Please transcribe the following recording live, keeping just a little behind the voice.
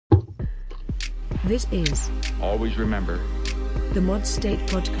This is Always remember the Mod State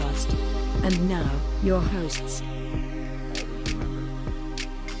Podcast. And now, your hosts. always remember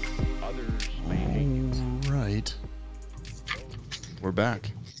others may hate you. All right. We're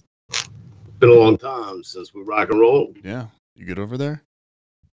back. Been a long time since we rock and roll. Yeah. You good over there?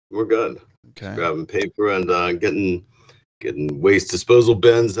 We're good. Okay. Grabbing paper and getting waste disposal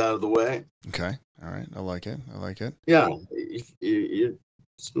bins out of the way. Okay. All right. I like it. Yeah, you're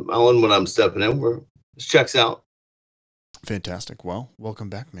smelling when I'm stepping in. This checks out. Fantastic. Well, welcome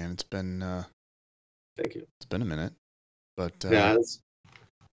back, man. It's been Thank you. it's been a minute. But Yeah. How are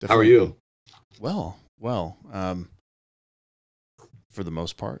definitely- you? Well, for the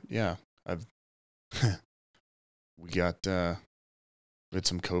most part, yeah. I've we had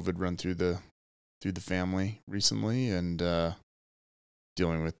some COVID run through the family recently, and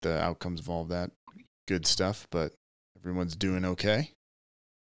dealing with the outcomes of all of that good stuff, but everyone's doing okay.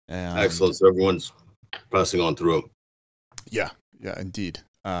 And Excellent. So everyone's pressing on through. Yeah, indeed.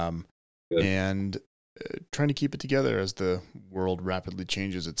 Good. And trying to keep it together as the world rapidly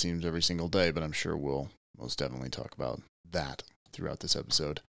changes, it seems, every single day, but I'm sure we'll most definitely talk about that throughout this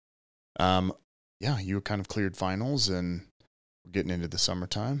episode. Yeah, you kind of cleared finals, and we're getting into the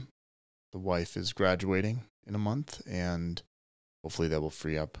summertime. The wife is graduating in a month, and hopefully that will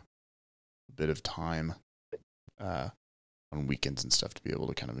free up a bit of time on weekends and stuff to be able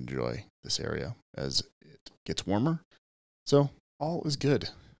to kind of enjoy this area as it gets warmer. So all is good.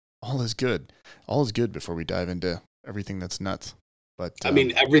 All is good. All is good before we dive into everything that's nuts. But I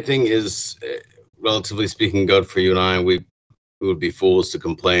mean, everything is relatively speaking good for you and I. We would be fools to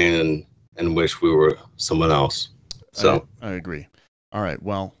complain and wish we were someone else. So I agree. All right.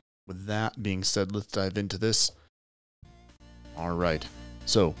 Well, with that being said, let's dive into this. All right.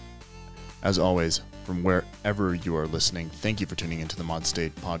 So, as always, from wherever you are listening, thank you for tuning into the Mod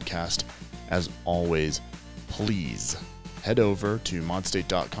State Podcast. As always, please head over to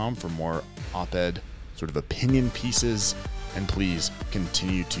modstate.com for more op-ed sort of opinion pieces, and please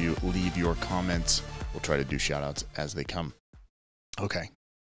continue to leave your comments. We'll try to do shout-outs as they come. Okay,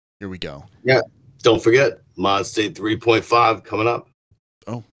 here we go. yeah, don't forget Mod State 3.5 coming up.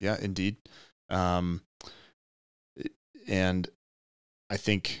 Oh, yeah, indeed. And I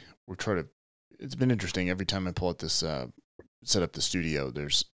think it's been interesting. Every time I pull out this, set up the studio,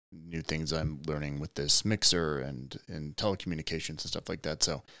 there's new things I'm learning with this mixer and telecommunications and stuff like that.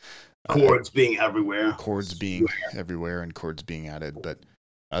 So Cords being everywhere. Cords being everywhere and cords being added, but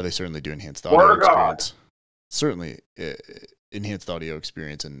they certainly do enhance the audio experience. Certainly enhance the audio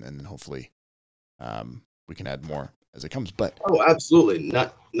experience, and then hopefully we can add more as it comes. But Oh, absolutely.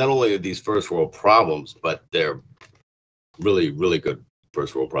 Not only are these first world problems, but they're really, really good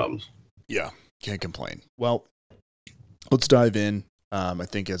first world problems. yeah, can't complain. Well, let's dive in. I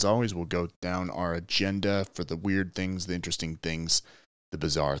think, as always, we'll go down our agenda for the weird things, the interesting things, the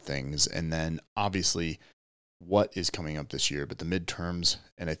bizarre things, and then obviously what is coming up this year, but the midterms.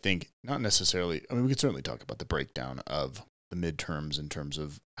 And I think not necessarily, I mean, we could certainly talk about the breakdown of the midterms in terms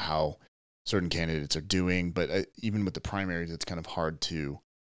of how certain candidates are doing, but even with the primaries, it's kind of hard to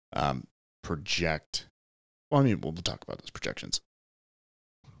project. Well, I mean, we'll talk about those projections.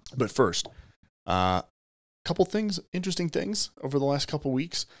 But first, couple things, interesting things over the last couple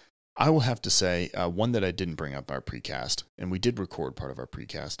weeks. I will have to say one that I didn't bring up our precast, and we did record part of our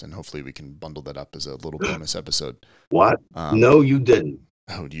precast, and hopefully we can bundle that up as a little bonus episode. What? No, you didn't.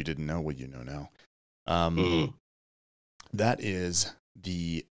 Oh, you didn't know what you know now. Mhm. That is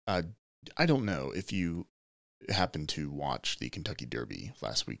the, I don't know if you happened to watch the Kentucky Derby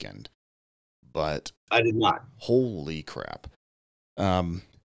last weekend, but I did not. holy crap.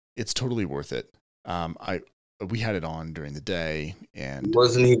 It's totally worth it. We had it on during the day, and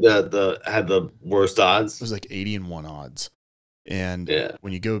Wasn't he the had the worst it odds? was like 80-1 odds. And Yeah,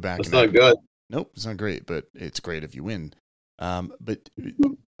 when you go back, that's and not good. nope, it's not great, but it's great if you win. But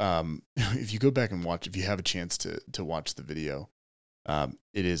if you go back and watch, if you have a chance to watch the video,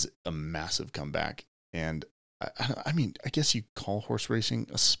 it is a massive comeback. And I mean, I guess you call horse racing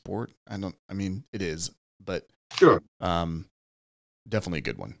a sport. I mean, it is, but Sure. definitely a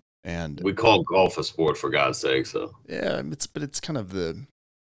good one. And We call golf a sport, for God's sake. So yeah, it's kind of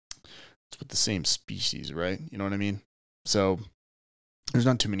it's with the same species, right? You know what I mean? So there's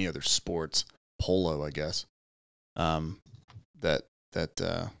not too many other sports. Polo, I guess. And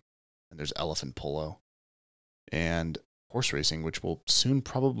there's elephant polo and horse racing, which will soon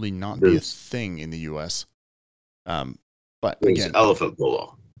probably not be a There's- thing in the U.S. But there's again, elephant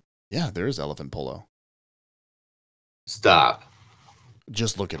polo. yeah, there is elephant polo. Stop.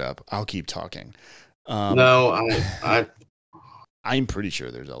 Just look it up. I'll keep talking. No, I I'm pretty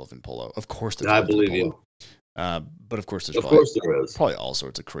sure there's elephant polo. Of course, there's I elephant believe polo. you. But of course, there's Of course there is. probably all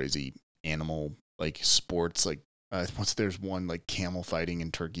sorts of crazy animal like sports. Like once there's one like camel fighting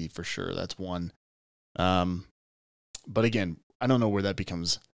in Turkey for sure. That's one. But again, I don't know where that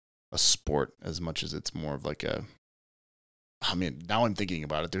becomes a sport as much as it's more of like a. I mean, now I'm thinking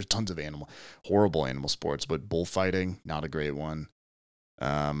about it. There's tons of horrible animal sports, but bullfighting, not a great one.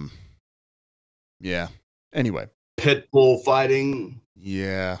 Yeah. Anyway. Pit bull fighting.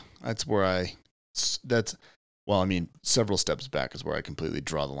 Yeah, that's where well, I mean, several steps back is where I completely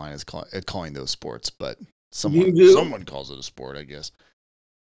draw the line at calling those sports, but someone calls it a sport, I guess.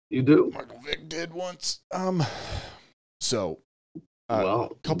 You do? Michael Vick did once. So,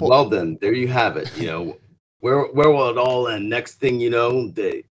 well then, there you have it. You know, where will it all end? Next thing you know,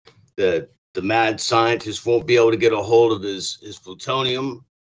 the mad scientist won't be able to get a hold of his plutonium.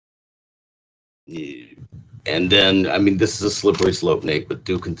 And then, I mean, this is a slippery slope, Nate, but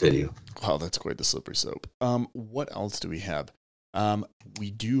do continue. Wow, that's quite the slippery slope. What else do we have?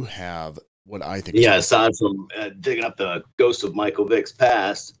 We do have what I think. Yeah, aside from digging up the ghost of Michael Vick's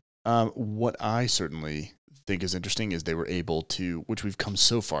past. What I certainly think is interesting is they were able to, which we've come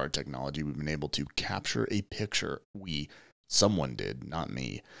so far in technology, we've been able to capture a picture. Someone did, not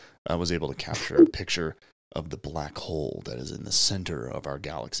me. I was able to capture a picture of the black hole that is in the center of our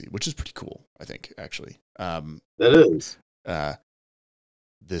galaxy, which is pretty cool, I think, actually. That is.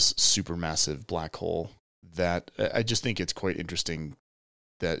 This supermassive black hole that I just think it's quite interesting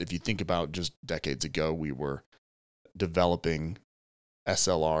that if you think about just decades ago, we were developing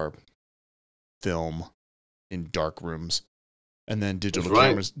SLR film in dark rooms, and then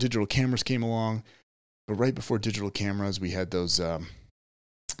digital cameras came along. But right before digital cameras, we had those,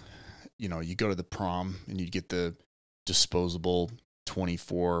 you go to the prom and you get the disposable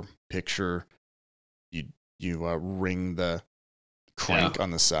 24 picture. You ring the crank on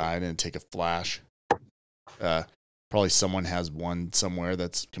the side and take a flash. Probably someone has one somewhere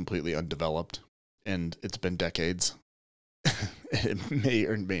that's completely undeveloped, and it's been decades. It may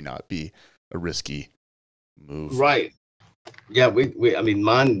or may not be a risky move. Right. Yeah, I mean,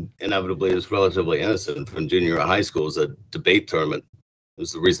 mine inevitably is relatively innocent from junior high school. It was a debate tournament. It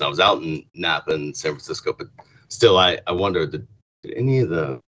was the reason I was out in Napa in San Francisco. But still, I wondered, did any of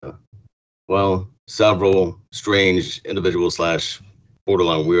the, several strange individuals /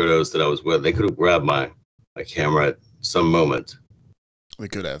 borderline weirdos that I was with, they could have grabbed my camera at some moment. They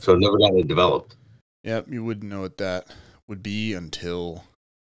could have. So it never got it developed. Yeah, you wouldn't know what that would be until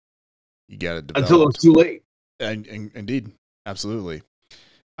you got it developed. Until it was too late. And indeed, absolutely.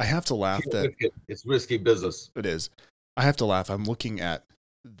 I have to laugh that it's risky business. It is. I have to laugh. I'm looking at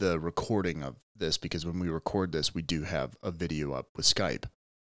the recording of this because when we record this, we do have a video up with Skype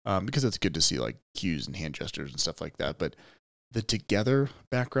because it's good to see like cues and hand gestures and stuff like that. But the together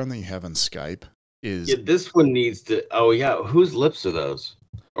background that you have on Skype is this one needs to. Oh yeah, whose lips are those,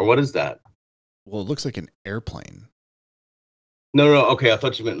 or what is that? Well, it looks like an airplane. No. Okay, I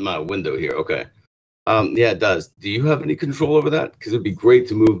thought you meant my window here. Okay. Yeah, it does. Do you have any control over that? Because it'd be great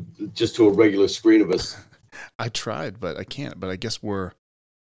to move just to a regular screen of us. I tried, but I can't. But I guess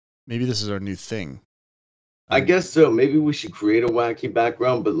maybe this is our new thing. I guess so. Maybe we should create a wacky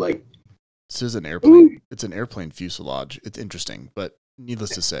background, but like this is an airplane. It's an airplane fuselage. It's interesting, but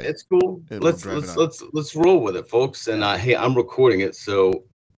needless to say, it's cool. Let's roll with it, folks. And hey, I'm recording it, so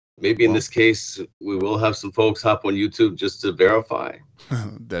maybe in this case we will have some folks hop on YouTube just to verify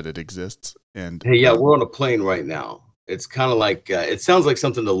that it exists. And hey, yeah, we're on a plane right now. It's kind of like it sounds like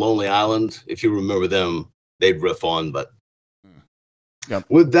something the Lonely Island, if you remember them, they'd riff on. But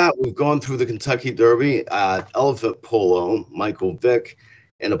with that, we've gone through the Kentucky Derby, elephant polo, Michael Vick,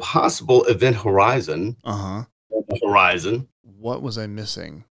 and a possible event horizon. Horizon. What was I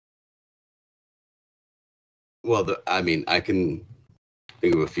missing? Well, I can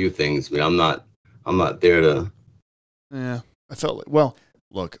think of a few things. I mean, I'm not there to. Yeah, I felt like. Well,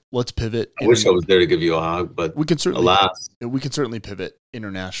 look, let's pivot. I wish I was there to give you a hug, but we can certainly pivot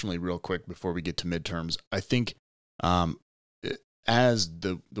internationally real quick before we get to midterms. I think, as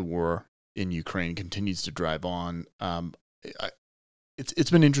the war in Ukraine continues to drive on,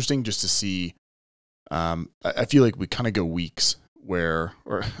 it's been interesting just to see. I feel like we kind of go weeks or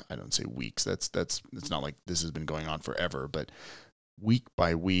I don't say weeks. That's not like this has been going on forever, but week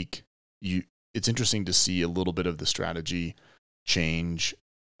by week, it's interesting to see a little bit of the strategy change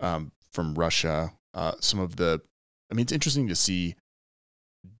from Russia. It's interesting to see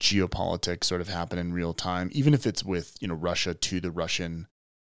geopolitics sort of happen in real time, even if it's with Russia to the Russian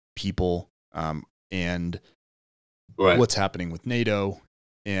people, and what's happening with NATO,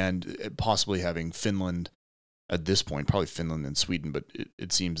 and possibly having Finland at this point, probably Finland and Sweden, but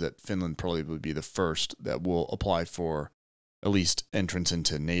it seems that Finland probably would be the first that will apply for at least entrance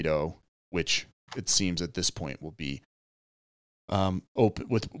into NATO, which it seems at this point will be open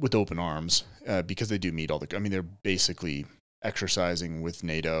with open arms, because they do meet all the. I mean, they're basically exercising with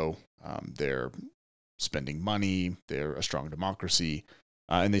NATO. They're spending money. They're a strong democracy,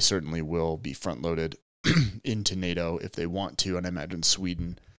 and they certainly will be front loaded into NATO if they want to. And I imagine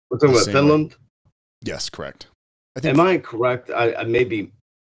Sweden. We're talking about Finland? Way. Yes, correct. Am I correct? I may be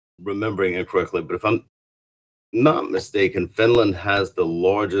remembering incorrectly, but if I'm not mistaken, Finland has the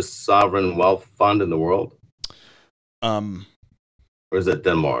largest sovereign wealth fund in the world. Or is that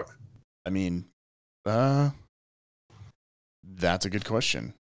Denmark? I mean, that's a good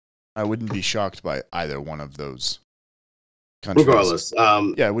question. I wouldn't be shocked by either one of those countries. Regardless,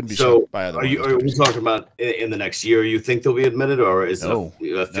 I wouldn't be shocked by either. Are we talking about in the next year? You think they'll be admitted, or is it a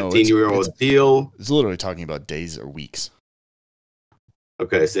 15-year-old deal? It's literally talking about days or weeks.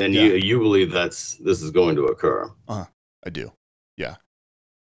 Okay, so you believe this is going to occur? I do. Yeah,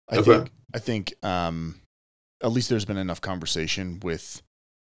 I think at least there's been enough conversation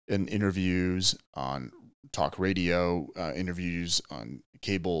in interviews on talk radio, interviews on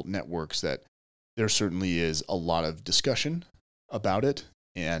cable networks, that there certainly is a lot of discussion about it.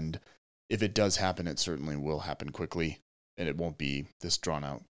 And if it does happen, it certainly will happen quickly, and it won't be this drawn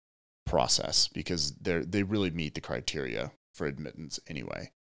out process, because they really meet the criteria for admittance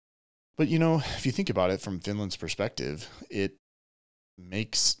anyway. But, if you think about it from Finland's perspective, it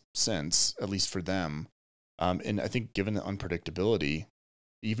makes sense, at least for them. And I think given the unpredictability,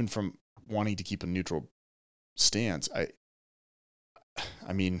 even from wanting to keep a neutral stance,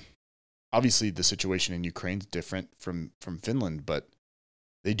 I mean, obviously the situation in Ukraine is different from Finland, but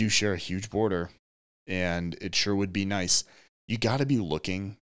they do share a huge border, and it sure would be nice. You got to be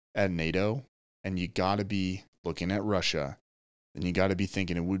looking at NATO, and you got to be looking at Russia, and you got to be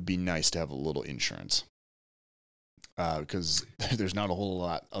thinking it would be nice to have a little insurance, because there's not a whole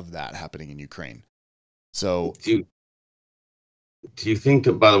lot of that happening in Ukraine. So do you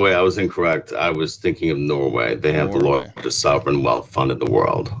think, by the way, I was incorrect. I was thinking of Norway. They have the largest sovereign wealth fund in the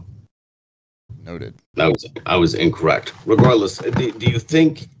world. Noted. I was incorrect. Regardless, do you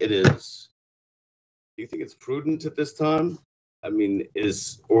think it is? Do you think it's prudent at this time? I mean,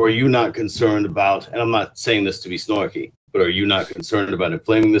 or are you not concerned about? And I'm not saying this to be snarky, but are you not concerned about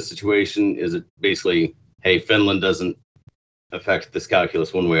inflaming the situation? Is it basically, hey, Finland doesn't affect this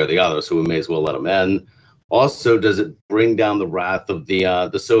calculus one way or the other, so we may as well let them in? Also, does it bring down the wrath of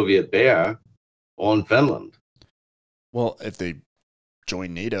the Soviet bear on Finland? Well, if they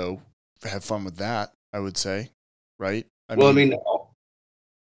join NATO, have fun with that, I would say, right? What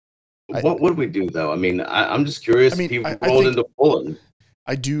would we do, though? I mean, I'm just curious. People rolled into Poland.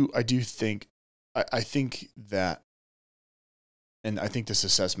 I do think, I think that, and I think this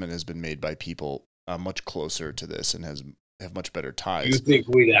assessment has been made by people much closer to this and have much better ties. You think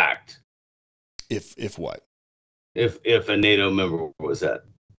we'd act? If what? If a NATO member was that?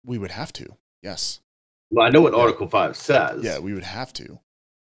 We would have to, yes. Well, I know what Article 5 says. Yeah, we would have to.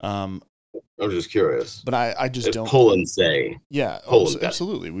 I'm just curious. But I just don't. Poland say. Yeah, Poland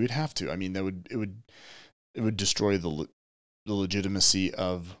absolutely. We would have to. I mean, it would destroy the legitimacy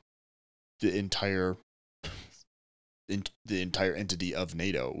of the entire entity of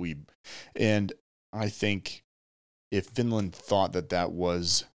NATO. And I think if Finland thought that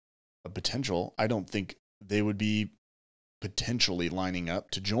was a potential, I don't think they would be potentially lining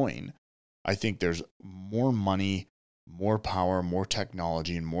up to join. I think there's more money, more power, more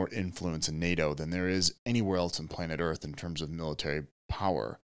technology, and more influence in NATO than there is anywhere else on planet Earth in terms of military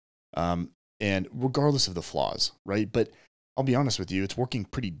power. And regardless of the flaws, right? But I'll be honest with you, it's working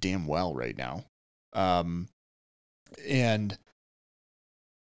pretty damn well right now. And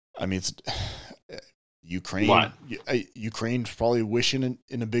I mean, it's Ukraine. What? Ukraine's probably wishing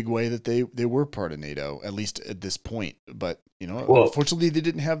in a big way that they were part of NATO, at least at this point. But unfortunately, they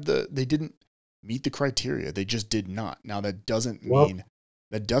didn't meet the criteria. They just did not. Now that doesn't mean.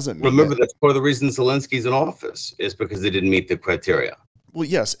 Remember, that's part of the reason Zelensky's in office is because they didn't meet the criteria. Well,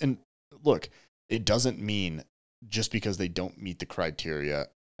 yes, and look, it doesn't mean just because they don't meet the criteria.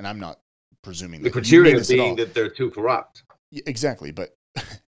 And I'm not presuming the criteria being that they're too corrupt. Exactly, but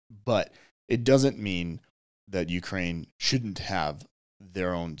it doesn't mean that Ukraine shouldn't have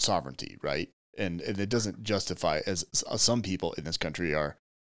their own sovereignty, right? And it doesn't justify, as some people in this country are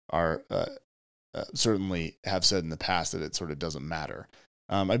certainly have said in the past, that it sort of doesn't matter.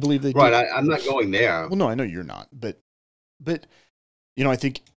 I believe they do. Right. I'm not going there. Well, no, I know you're not, but I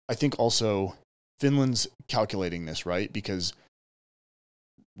think also Finland's calculating this, right? Because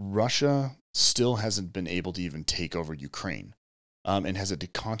Russia still hasn't been able to even take over Ukraine, and has had to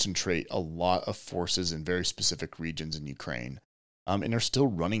concentrate a lot of forces in very specific regions in Ukraine, and are still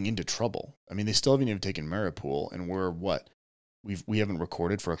running into trouble. I mean, they still haven't even taken Mariupol, and we haven't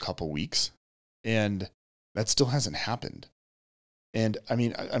recorded for a couple weeks, and that still hasn't happened. And I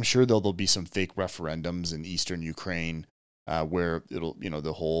mean, I'm sure there'll be some fake referendums in eastern Ukraine where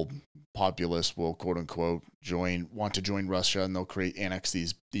the whole populace will quote unquote want to join Russia, and they'll annex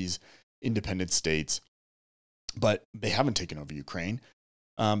these independent states. But they haven't taken over Ukraine.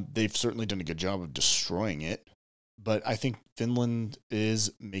 They've certainly done a good job of destroying it. But I think Finland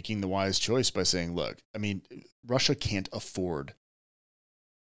is making the wise choice by saying, look, I mean, Russia can't afford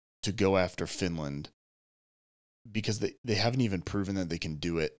to go after Finland because they haven't even proven that they can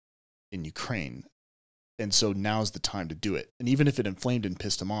do it in Ukraine. And so now's the time to do it. And even if it inflamed and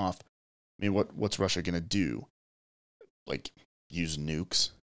pissed them off, I mean, what's Russia going to do? Like, use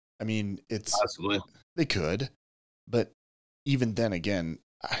nukes? I mean, it's... Possibly. They could. But even then, again,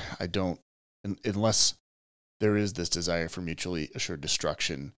 I don't... Unless there is this desire for mutually assured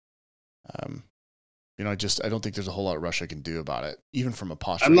destruction, I don't think there's a whole lot Russia can do about it, even from a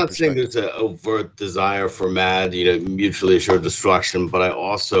posture. I'm not saying there's an overt desire for mutually assured destruction, but I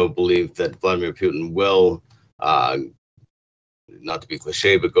also believe that Vladimir Putin will, not to be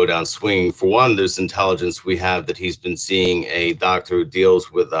cliche, but go down swinging. For one, there's intelligence we have that he's been seeing a doctor who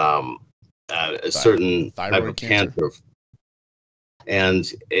deals with a certain type of cancer.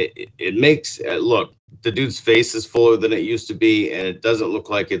 And it makes, look, the dude's face is fuller than it used to be, and it doesn't look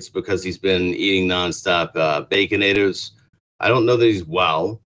like it's because he's been eating nonstop Baconators. I don't know that he's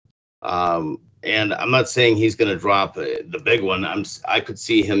well. And I'm not saying he's going to drop the big one. I could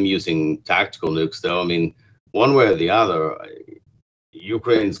see him using tactical nukes, though. I mean, one way or the other,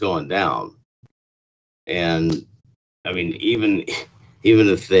 Ukraine's going down. And, I mean, even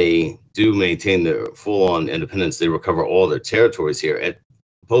if they do maintain their full-on independence, they recover all their territories here.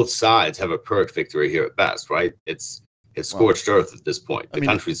 Both sides have a Pyrrhic victory here at best, right? It's scorched earth at this point. The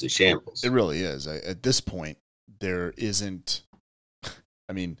country's in shambles. It really is. At this point, there isn't.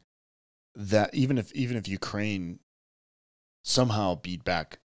 I mean, that even if Ukraine somehow beat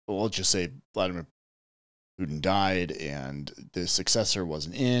back, well, let's just say Vladimir Putin died and the successor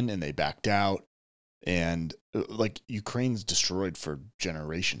wasn't in, and they backed out, and like Ukraine's destroyed for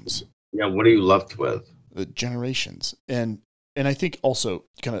generations. Yeah, what are you left with? The generations. And I think also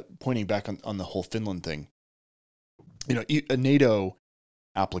kind of pointing back on the whole Finland thing, a NATO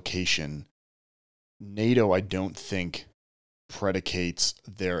application, NATO, I don't think predicates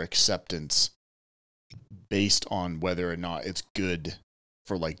their acceptance based on whether or not it's good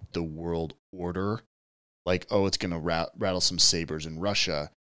for like the world order. Like, oh, it's going to rattle some sabers in Russia.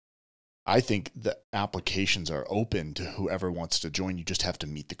 I think the applications are open to whoever wants to join. You just have to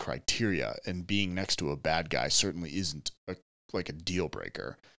meet the criteria, and being next to a bad guy certainly isn't a deal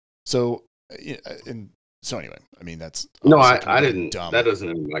breaker. So, anyway, I mean, that's no, I didn't. Dumb. That doesn't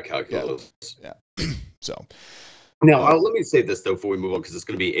in my calculus. Yeah. So now let me say this though before we move on, because it's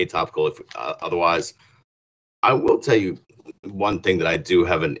going to be atopical. If otherwise, I will tell you one thing that I do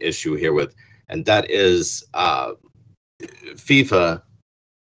have an issue here with, and that is FIFA.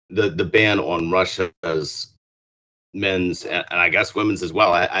 The ban on Russia's men's and I guess women's as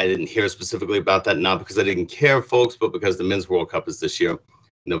well. I didn't hear specifically about that, not because I didn't care, folks, but because the Men's World Cup is this year,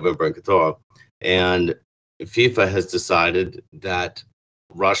 November in Qatar. And FIFA has decided that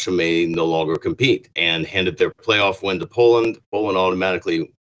Russia may no longer compete and handed their playoff win to Poland. Poland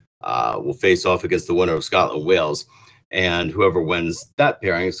automatically will face off against the winner of Scotland-Wales. And whoever wins that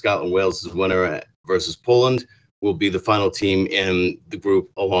pairing, Scotland-Wales' winner versus Poland, will be the final team in the group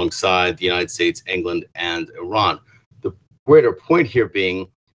alongside the United States, England, and Iran. The greater point here being,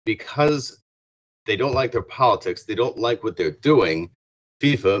 because they don't like their politics, they don't like what they're doing,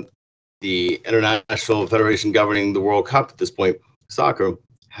 FIFA, the international federation governing the World Cup at this point, soccer,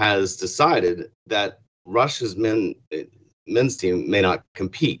 has decided that Russia's men's team may not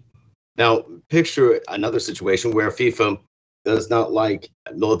compete. Now, picture another situation where FIFA does not like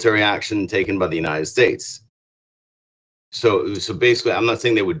military action taken by the United States. So basically, I'm not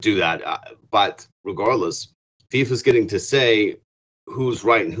saying they would do that, but regardless, FIFA's getting to say who's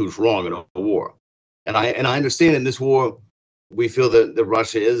right and who's wrong in a war. And I understand in this war, we feel that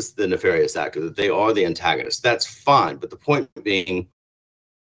Russia is the nefarious actor, that they are the antagonist. That's fine. But the point being,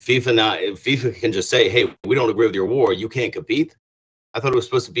 FIFA can just say, hey, we don't agree with your war. You can't compete. I thought it was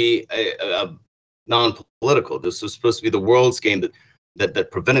supposed to be a non-political. This was supposed to be the world's game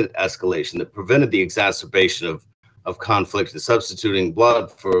that prevented escalation, that prevented the exacerbation of conflict and substituting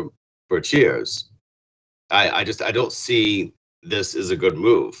blood for cheers. I don't see this is a good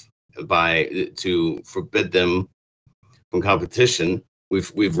move to forbid them from competition.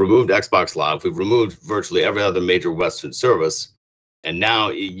 We've removed Xbox Live. We've removed virtually every other major Western service, and now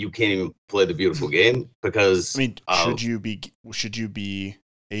you can't even play the beautiful game because should you be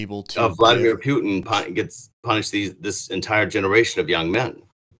able to? Vladimir Putin gets punished this entire generation of young men.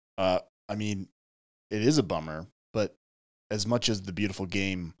 It is a bummer, but as much as the beautiful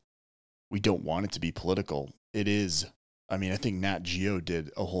game, we don't want it to be political. It is. I think Nat Geo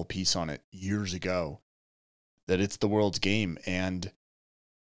did a whole piece on it years ago, that it's the world's game, and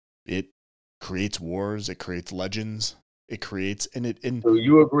it creates wars, it creates legends, it creates, So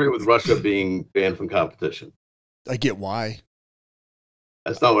you agree with Russia being banned from competition? I get why.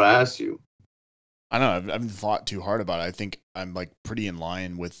 That's not what I asked you. I don't know. I haven't thought too hard about it. I think I'm pretty in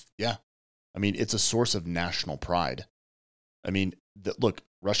line with, yeah. It's a source of national pride. Look,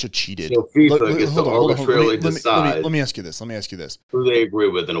 Russia cheated. So FIFA gets to arbitrarily decide. Let me ask you this. Who they agree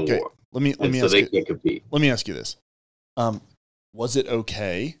with in a war. So they can't compete. Let me ask you this. Was it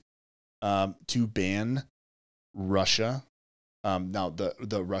okay to ban Russia? Now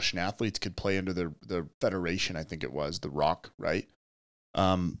the Russian athletes could play under the federation, I think it was, the ROK, right?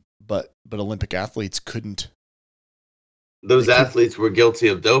 But Olympic athletes couldn't. Those athletes were guilty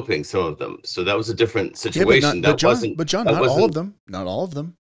of doping, some of them. So that was a different situation. But John, not all of them. Not all of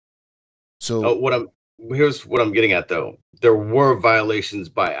them. So here's what I'm getting at, though. There were violations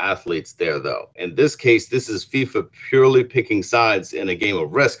by athletes there, though. In this case, this is FIFA purely picking sides in a game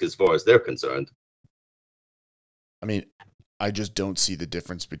of risk as far as they're concerned. I just don't see the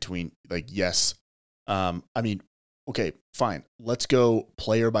difference between, yes. Okay, fine. Let's go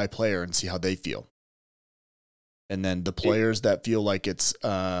player by player and see how they feel. And then the players that feel like it's, it's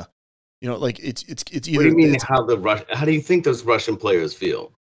either. What do you mean? How do you think those Russian players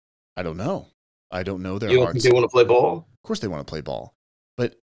feel? I don't know. I don't know their hearts. You don't think they want to play ball? Of course they want to play ball.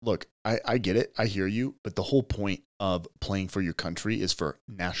 But look, I get it. I hear you. But the whole point of playing for your country is for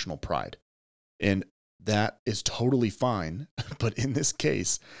national pride. And that is totally fine. But in this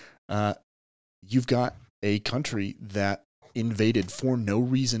case, you've got a country that invaded for no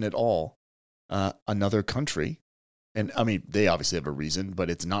reason at all another country. And they obviously have a reason, but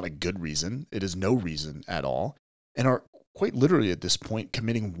it's not a good reason. It is no reason at all. And are quite literally at this point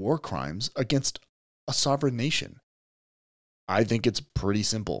committing war crimes against a sovereign nation. I think it's pretty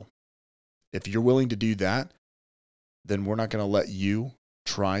simple. If you're willing to do that, then we're not going to let you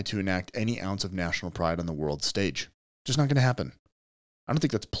try to enact any ounce of national pride on the world stage. Just not going to happen. I don't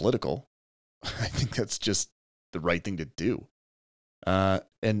think that's political. I think that's just the right thing to do.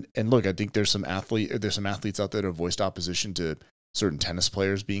 And look, I think there's some athletes out there that have voiced opposition to certain tennis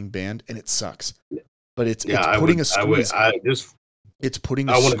players being banned, and it sucks. But it's putting a squeeze. I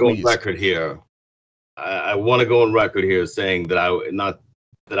want to go on record here. I want to go on record here saying that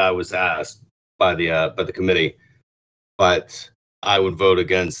I was asked by the committee, but I would vote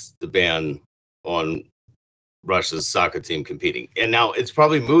against the ban on Russia's soccer team competing. And now it's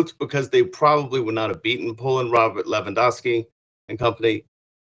probably moot because they probably would not have beaten Poland, Robert Lewandowski and company.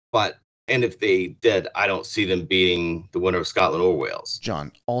 And if they did, I don't see them beating the winner of Scotland or Wales.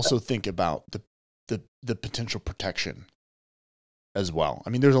 John, also think about the potential protection as well.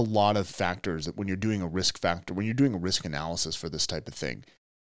 There's a lot of factors that when you're doing a risk analysis for this type of thing.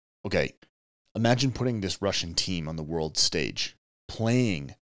 Okay, imagine putting this Russian team on the world stage,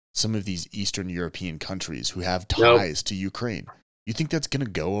 playing some of these Eastern European countries who have ties to Ukraine. You think that's going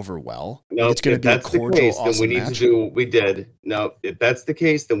to go over well? No, it's going to be a cordial, awesome then we need match? to do what we did. No, if that's the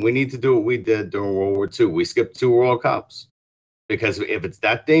case, then we need to do what we did during World War II. We skipped 2 World Cups. Because if it's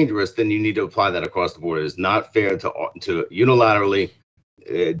that dangerous, then you need to apply that across the board. It is not fair to unilaterally,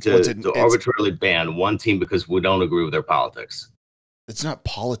 arbitrarily ban one team because we don't agree with their politics. It's not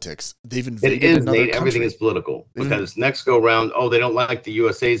politics. They've invaded another country. Everything is political. Because next go round, they don't like the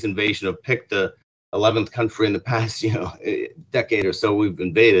USA's invasion of pick the 11th country in the past, decade or so we've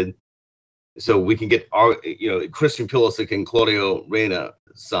invaded. So we can get our, Christian Pulisic and Claudio Reyna,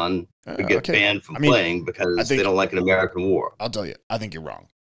 son, could get banned from playing because they don't like an American war. I'll tell you, I think you're wrong.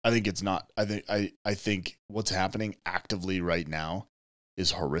 I think it's not. I think what's happening actively right now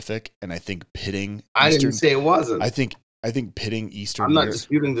is horrific, and I think pitting. I didn't say it wasn't. I think pitting Eastern. I'm not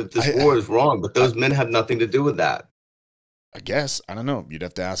disputing that this war is wrong, but those men have nothing to do with that. I guess I don't know. You'd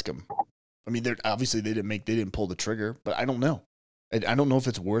have to ask them. They're obviously they didn't pull the trigger, but I don't know. I don't know if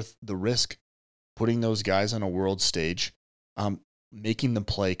it's worth the risk putting those guys on a world stage, making them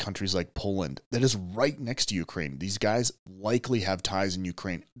play countries like Poland that is right next to Ukraine. These guys likely have ties in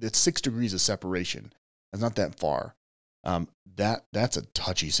Ukraine. That's 6 degrees of separation. That's not that far. That's a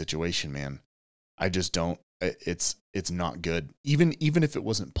touchy situation, man. I just don't. it's not good. Even if it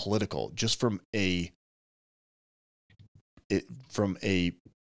wasn't political, just from a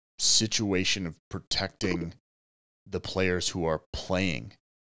situation of protecting the players who are playing.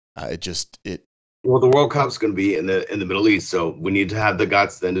 Well, the World Cup's going to be in the Middle East, so we need to have the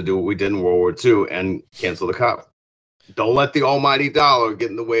guts then to do what we did in World War II and cancel the cup. Don't let the almighty dollar get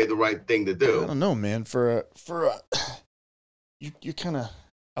in the way of the right thing to do. I don't know, man. You kind of,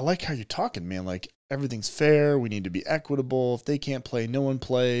 I like how you're talking, man. Like, everything's fair. We need to be equitable. If they can't play, no one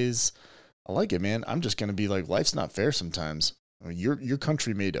plays. I like it, man. I'm just going to be like, life's not fair sometimes. I mean, your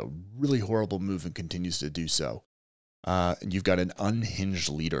country made a really horrible move and continues to do so. And you've got an unhinged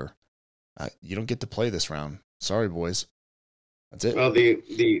leader. You don't get to play this round. Sorry, boys. That's it. Well,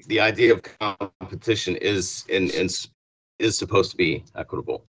 the idea of competition is supposed to be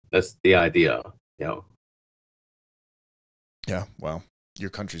equitable. That's the idea. Yeah. Well,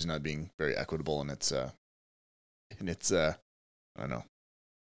 your country's not being very equitable, and it's I don't know.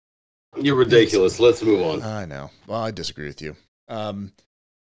 You're ridiculous. Let's move on. I know. Well, I disagree with you.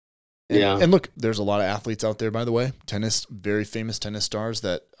 Yeah. And look, there's a lot of athletes out there, by the way, very famous tennis stars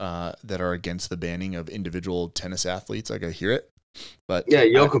that are against the banning of individual tennis athletes. Like, I hear it, but yeah,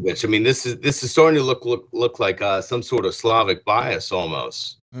 Djokovic. I mean, this is starting to look like some sort of Slavic bias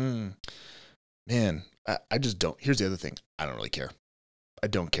almost. Man, I just don't. Here's the other thing. I don't really care. I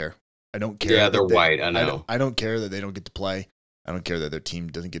don't care. I don't care. Yeah, they're white. I know. I don't care that they don't get to play. I don't care that their team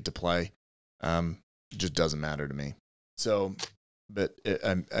doesn't get to play. It just doesn't matter to me. So. But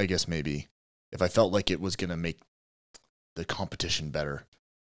I guess maybe if I felt like it was going to make the competition better,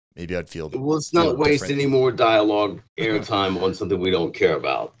 maybe I'd feel. Well, let's not waste any more dialogue airtime on something we don't care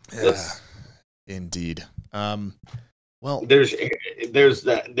about. Yeah, indeed. Well, there's your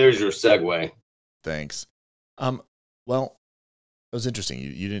segue. Thanks. Well, it was interesting.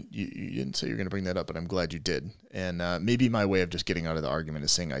 You didn't say you were going to bring that up, but I'm glad you did. And maybe my way of just getting out of the argument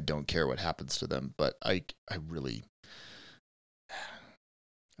is saying I don't care what happens to them, but I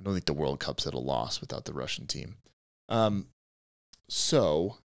don't think the World Cup's at a loss without the Russian team.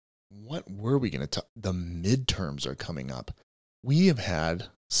 So what were we going to talk? The midterms are coming up. We have had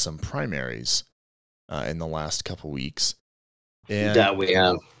some primaries in the last couple weeks. And that we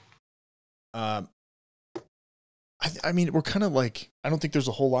have. I mean, we're kind of like, I don't think there's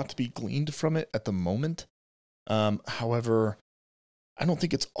a whole lot to be gleaned from it at the moment. However, I don't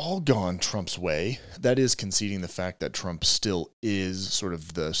think it's all gone Trump's way. That is conceding the fact that Trump still is sort of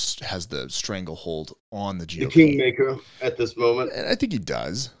has the stranglehold on the GOP. The kingmaker at this moment. And I think he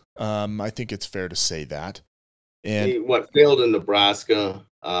does. I think it's fair to say that. And he failed in Nebraska.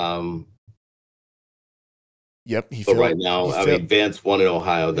 Yep, he but failed. Right now, I mean, Vance won in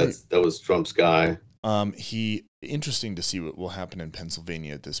Ohio. That was Trump's guy. Interesting to see what will happen in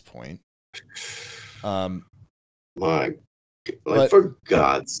Pennsylvania at this point. For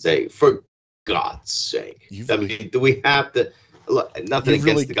God's sake, do we have to? Look, nothing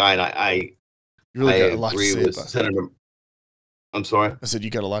against the guy, and I agree with Senator. I'm sorry. I said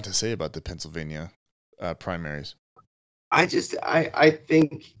you got a lot to say about the Pennsylvania primaries. I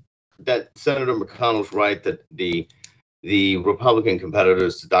think that Senator McConnell's right that the Republican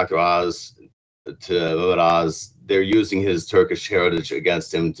competitors to Dr. Oz, to Mehmet Oz, they're using his Turkish heritage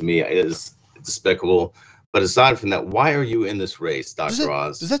against him. To me, is despicable. But aside from that, why are you in this race, Dr.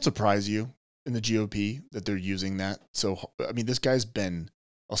 Oz? Does that surprise you in the GOP that they're using that? So, I mean, this guy's been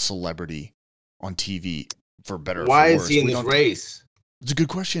a celebrity on TV for better or for worse. Why is he in this race? It's a good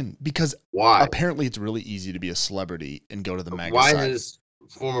question, because why? Apparently it's really easy to be a celebrity and go to the MAGA side. Why has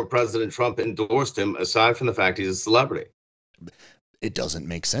former President Trump endorsed him, aside from the fact he's a celebrity? It doesn't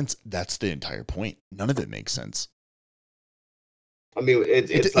make sense. That's the entire point. None of it makes sense. I mean,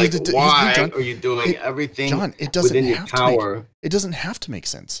 it's like, why are you doing everything John, it doesn't within your have power? It doesn't have to make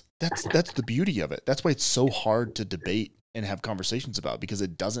sense. That's the beauty of it. That's why it's so hard to debate and have conversations about, because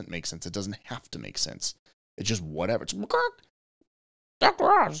it doesn't make sense. It doesn't have to make sense. It's just whatever. It's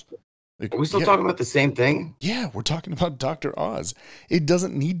Dr. Oz. Are we still talking about the same thing? Yeah, we're talking about Dr. Oz. It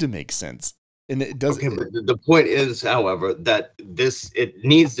doesn't need to make sense. And it doesn't. Okay, but the point is, however, that it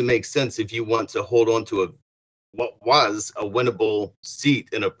needs to make sense if you want to hold on to what was a winnable seat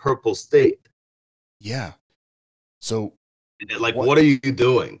in a purple state. Yeah. So, what are you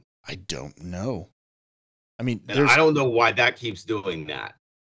doing? I don't know. I mean, I don't know why that keeps doing that.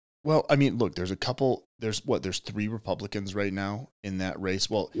 Well, I mean, look, there's 3 Republicans right now in that race.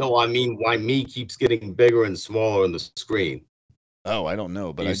 Well, no, I mean, why me keeps getting bigger and smaller on the screen. Oh, I don't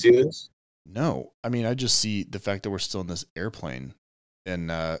know, but you see this? No, I mean, I just see the fact that we're still in this airplane.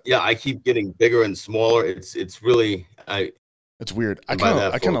 And yeah, I keep getting bigger and smaller. It's really It's weird. I And by kind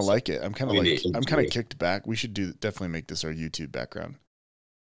that, of folks, like it. I'm kind I of mean like the I'm kind of imagery. kicked back. We should definitely make this our YouTube background.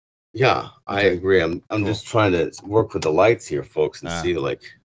 Yeah, I Okay. agree. I'm Cool. just trying to work with the lights here, folks, and see like.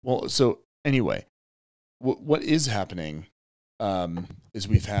 Well, so anyway, what is happening is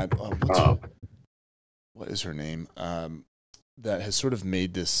we've had what is her name that has sort of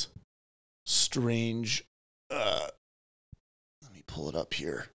made this strange. Let me pull it up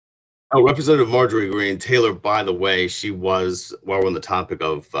here. Oh, Representative Marjorie Greene Taylor. By the way, she was, while we're on the topic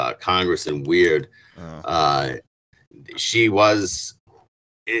of Congress and weird, she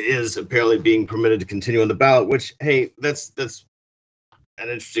is apparently being permitted to continue on the ballot. Which, hey, that's an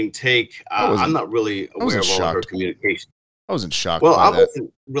interesting take. I'm not really aware of all of her communications. I wasn't shocked. Well, by I that.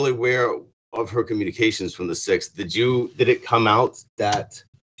 wasn't really aware of her communications from the 6th. Did it come out that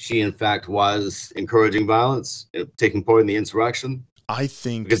she in fact was encouraging violence, taking part in the insurrection? I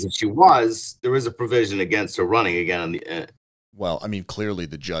think, because if she was, there is a provision against her running again on the well, I mean, clearly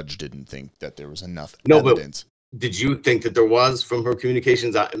the judge didn't think that there was enough No, but evidence. did you think that there was from her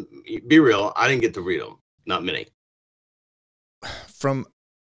communications? Be real, I didn't get to read them. Not many. From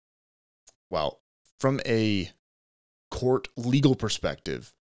a court legal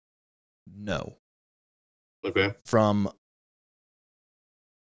perspective, no. Okay. From,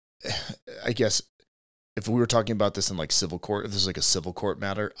 I guess, if we were talking about this in like civil court, if this is like a civil court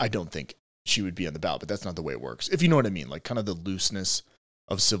matter, I don't think she would be on the ballot, but that's not the way it works. If you know what I mean, like kind of the looseness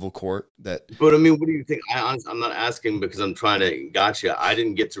of civil court that. But I mean, what do you think? I'm not asking because I'm trying to gotcha. I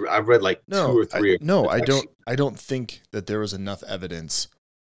didn't get to. I've read like 2 or 3. I don't think that there was enough evidence,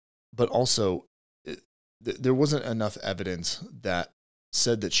 but also there wasn't enough evidence that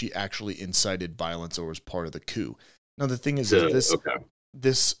said that she actually incited violence or was part of the coup. Now the thing is,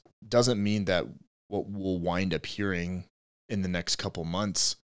 this doesn't mean that what we'll wind up hearing in the next couple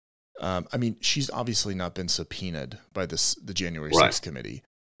months. I mean, she's obviously not been subpoenaed by the January 6th committee.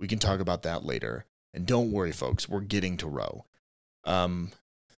 We can talk about that later. And don't worry, folks, we're getting to Roe.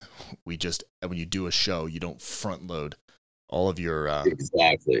 We just, when you do a show, you don't front load all of your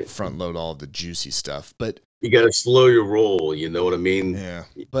front load all of the juicy stuff. But you got to slow your roll. You know what I mean? Yeah.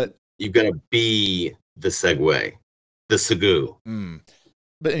 But you've got to be the segue, the segue.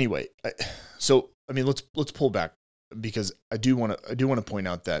 But anyway, so I mean, let's pull back because I do want to point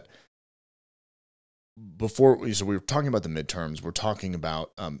out that so we were talking about the midterms. We're talking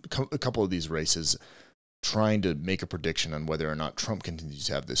about a couple of these races, trying to make a prediction on whether or not Trump continues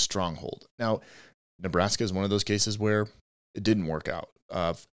to have this stronghold. Now, Nebraska is one of those cases where it didn't work out.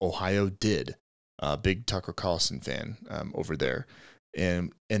 Ohio did. Big Tucker Carlson fan over there,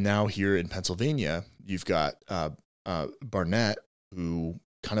 and now here in Pennsylvania, you've got Barnett, who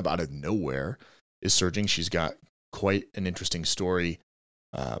kind of out of nowhere is surging. She's got quite an interesting story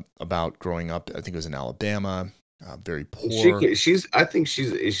about growing up. I think it was in Alabama, very poor. I think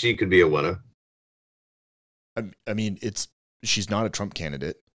she could be a winner. I mean, she's not a Trump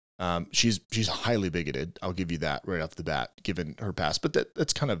candidate. She's highly bigoted. I'll give you that right off the bat, given her past. But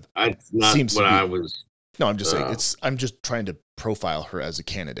that's kind of seems what I was. No, I'm just saying I'm just trying to profile her as a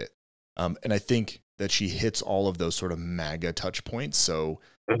candidate, and I think that she hits all of those sort of MAGA touch points. So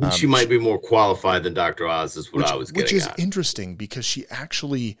I think she might be more qualified than Dr. Oz. Is what I was getting at. Which is interesting because she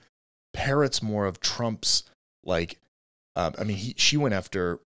actually parrots more of Trump's like. I mean, she went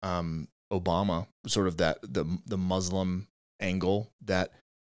after Obama, sort of the Muslim angle that.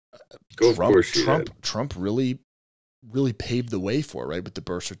 Trump really paved the way for, right, with the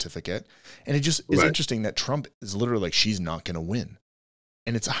birth certificate. And it just is interesting that Trump is literally like, she's not going to win.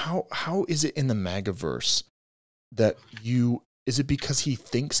 And it's how is it in the MAGAverse that is it because he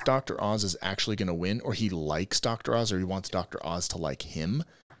thinks Dr. Oz is actually going to win, or he likes Dr. Oz, or he wants Dr. Oz to like him,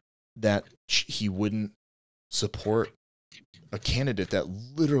 that he wouldn't support a candidate that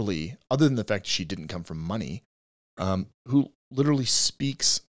literally, other than the fact that she didn't come from money, who literally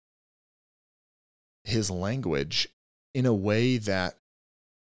speaks his language in a way that,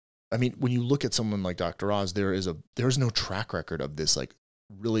 I mean, when you look at someone like Dr. Oz, there's no track record of this like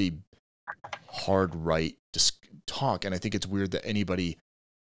really hard right talk. And I think it's weird that anybody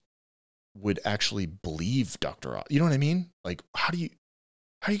would actually believe Dr. Oz. You know what I mean? Like, how do you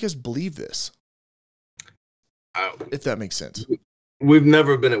guys believe this? If that makes sense. We've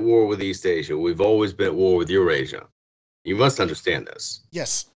never been at war with East Asia. We've always been at war with Eurasia. You must understand this.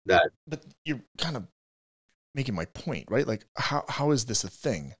 Yes. But you're kind of making my point, right? Like, how is this a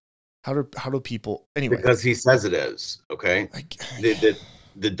thing? How do people anyway? Because he says it is. Okay.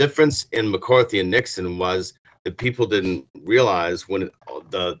 The difference in McCarthy and Nixon was that people didn't realize when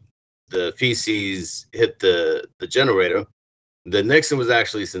the feces hit the generator that Nixon was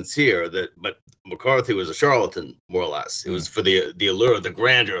actually sincere. But McCarthy was a charlatan, more or less. It was for the allure, the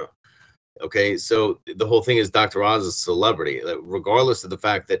grandeur. Okay, so the whole thing is Dr. Oz is a celebrity, regardless of the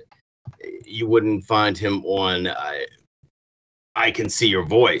fact that you wouldn't find him on I Can See Your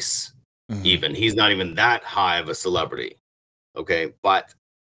Voice. Even he's not even that high of a celebrity. Okay, but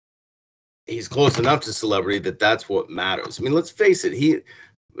he's close enough to celebrity that's what matters. I mean, let's face it.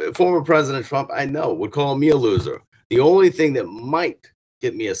 Former President Trump, I know, would call me a loser. The only thing that might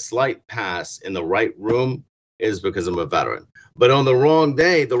get me a slight pass in the right room is because I'm a veteran. But on the wrong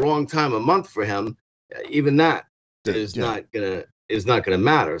day, the wrong time of month for him, even that is not gonna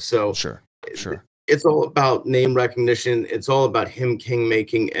matter. So sure. It's all about name recognition. It's all about him king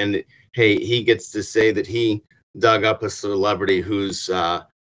making, and hey, he gets to say that he dug up a celebrity whose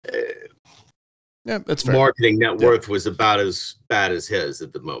that's fair. Marketing net worth was about as bad as his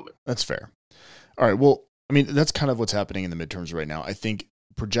at the moment. That's fair. All right. Well, I mean, that's kind of what's happening in the midterms right now. I think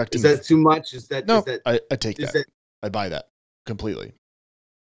projecting. Is that too much? No, I take that. I buy that completely.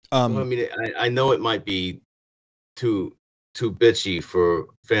 I mean, I know it might be too bitchy for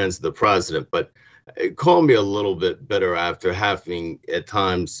fans of the president, but call me a little bit bitter after having at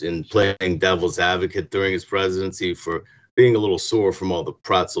times in playing devil's advocate during his presidency for being a little sore from all the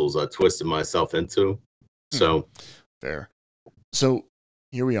pretzels I twisted myself into. So fair. So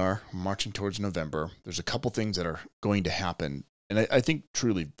here we are marching towards November. There's a couple things that are going to happen. And I think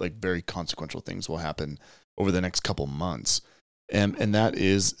truly like very consequential things will happen over the next couple months. And that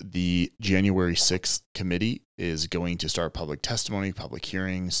is the January 6th committee is going to start public testimony, public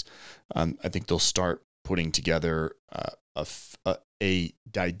hearings. I think they'll start putting together a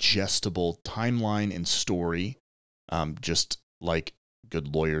digestible timeline and story, just like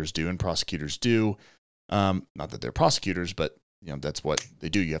good lawyers do and prosecutors do. Not that they're prosecutors, but that's what they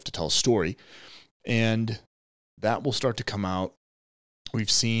do. You have to tell a story, and that will start to come out.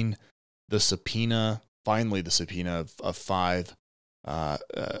 We've seen the subpoena, finally the subpoena of 5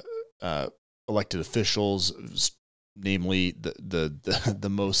 elected officials, namely the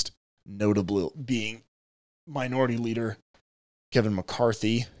most notable being Minority Leader Kevin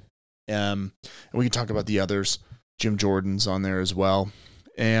McCarthy. And we can talk about the others. Jim Jordan's on there as well.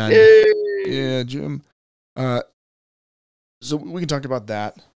 And yeah, Jim. So we can talk about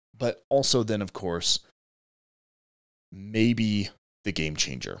that, but also then, of course, maybe the game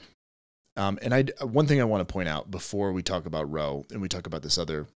changer. And one thing I want to point out before we talk about Roe and we talk about this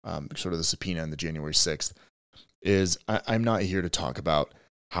other sort of the subpoena on the January 6th is I'm not here to talk about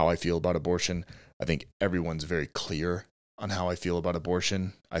how I feel about abortion. I think everyone's very clear on how I feel about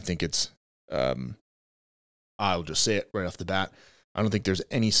abortion. I think it's, I'll just say it right off the bat. I don't think there's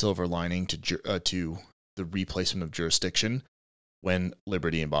any silver lining to the replacement of jurisdiction when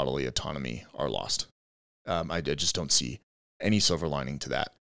liberty and bodily autonomy are lost. I just don't see any silver lining to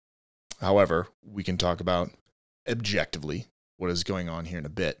that. However, we can talk about objectively what is going on here in a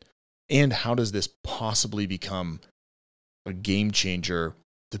bit, and how does this possibly become a game changer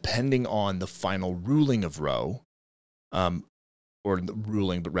depending on the final ruling of Roe, or the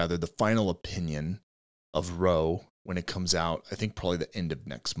ruling, but rather the final opinion of Roe when it comes out, I think probably the end of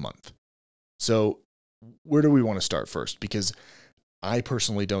next month. So where do we want to start first? Because I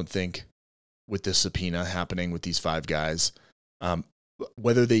personally don't think with this subpoena happening with these 5 guys,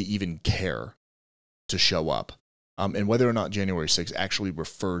 whether they even care to show up, and whether or not January 6th actually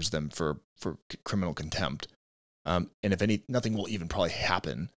refers them for criminal contempt. And if nothing will even probably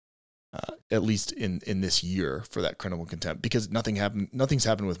happen, at least in this year for that criminal contempt, because nothing's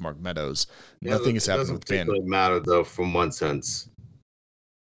happened with Mark Meadows. Nothing has happened with Ben. It doesn't matter though, from one sense.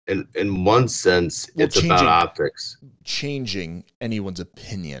 In one sense, it's about optics. Changing anyone's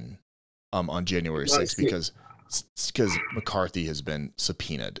opinion on January 6th because McCarthy has been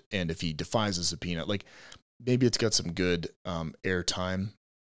subpoenaed, and if he defies a subpoena, like maybe it's got some good airtime,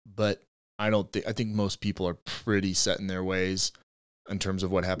 but I think most people are pretty set in their ways in terms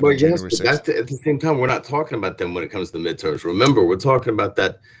of what happened on January 6th. At the same time, we're not talking about them when it comes to the midterms. Remember, we're talking about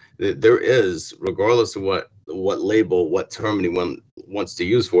that there is, regardless of what label, what term anyone wants to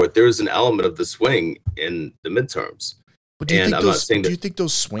use for it, there is an element of the swing in the midterms. But do you think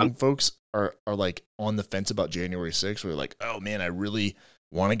those swing folks are like on the fence about January 6th? Where they're like, oh man, I really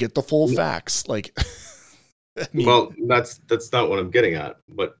want to get the full facts. Like, well, that's not what I'm getting at.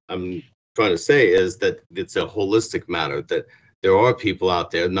 What I'm trying to say is that it's a holistic matter, that there are people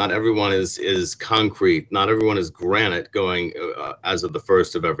out there. Not everyone is concrete. Not everyone is granite going as of the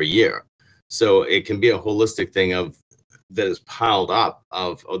first of every year. So it can be a holistic thing that is piled up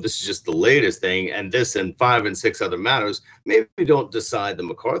of, oh, this is just the latest thing, and this and 5 and 6 other matters maybe don't decide the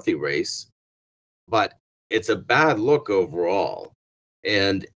McCarthy race, but it's a bad look overall.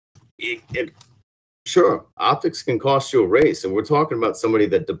 And Sure, optics can cost you a race, and we're talking about somebody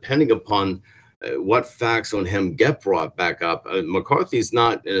that, depending upon what facts on him get brought back up, McCarthy's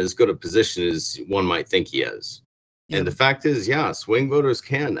not in as good a position as one might think he is. Yeah. And the fact is, yeah, swing voters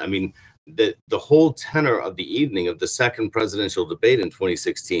can. I mean, the whole tenor of the evening of the second presidential debate in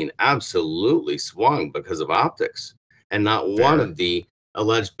 2016 absolutely swung because of optics, and not one of the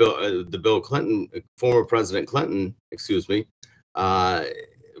alleged Bill Clinton, former President Clinton,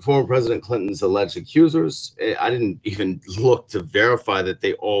 former President Clinton's alleged accusers. I didn't even look to verify that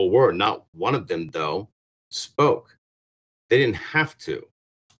they all were. Not one of them, though, spoke. They didn't have to.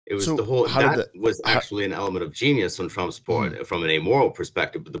 It was actually an element of genius on Trump's part from an amoral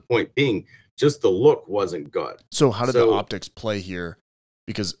perspective. But the point being, just the look wasn't good. So how did the optics play here?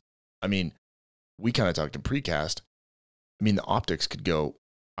 Because, I mean, we kind of talked in precast. I mean, the optics could go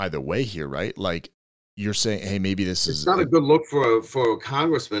either way here, right? Like, you're saying, hey, maybe it's not a good look for a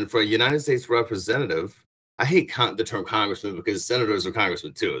congressman, for a United States representative. I hate the term congressman because senators are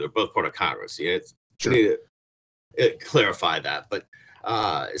congressmen too. They're both part of Congress. Yeah, sure. We need to clarify that, but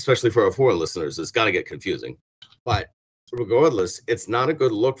especially for our foreign listeners, it's got to get confusing. But regardless, it's not a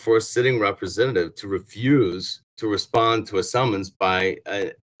good look for a sitting representative to refuse to respond to a summons by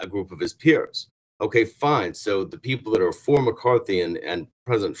a group of his peers. Okay, fine. So the people that are for McCarthy and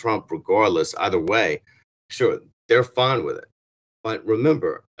President Trump, regardless, either way, sure, they're fine with it. But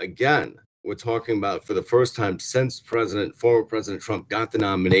remember, again, we're talking about, for the first time since former President Trump got the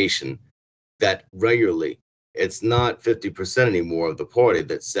nomination, that regularly it's not 50% anymore of the party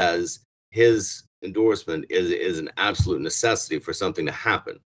that says his endorsement is an absolute necessity for something to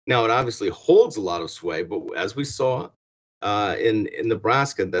happen. Now, it obviously holds a lot of sway, but as we saw in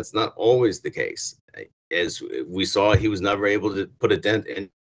Nebraska, that's not always the case. As we saw, he was never able to put a dent in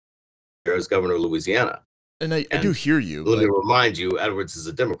as governor of Louisiana. And I do hear you. Let me remind you, Edwards is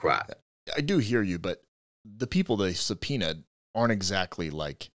a Democrat. I do hear you, but the people they subpoenaed aren't exactly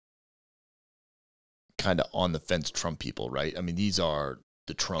like kind of on the fence Trump people, right? I mean, these are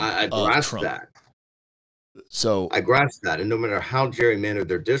the Trump. I grasp that. So I grasp that, and no matter how gerrymandered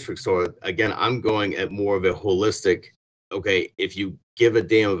their districts are, again, I'm going at more of a holistic. Okay, if you give a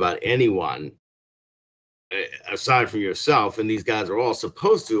damn about anyone aside from yourself, and these guys are all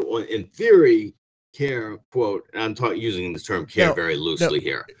supposed to, in theory, care, quote, and I'm using the term care very loosely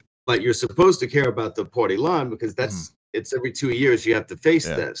here, but you're supposed to care about the party line because it's every 2 years you have to face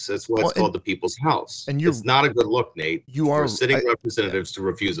this. That's why it's called the People's House. And it's not a good look, Nate, for sitting representatives to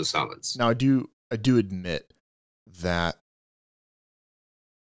refuse a summons. Now, I do admit that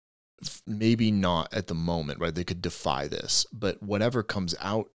maybe not at the moment, right? They could defy this, but whatever comes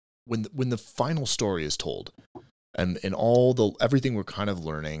out when the final story is told, and everything we're kind of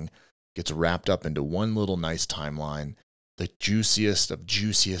learning gets wrapped up into one little nice timeline, the juiciest of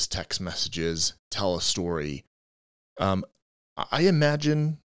juiciest text messages tell a story. I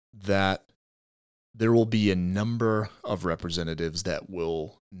imagine that there will be a number of representatives that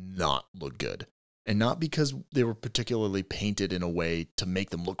will not look good. And not because they were particularly painted in a way to make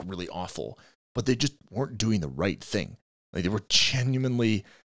them look really awful, but they just weren't doing the right thing. Like, they were genuinely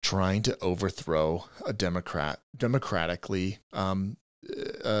trying to overthrow a democratically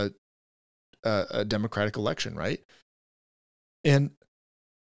a democratic election, right? And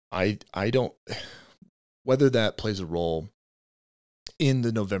I don't, whether that plays a role in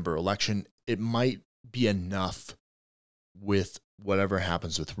the November election, it might be enough with whatever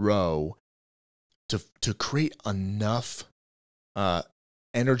happens with Roe to create enough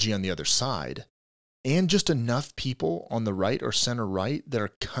energy on the other side, and just enough people on the right or center right that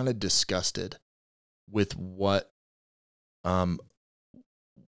are kind of disgusted with what the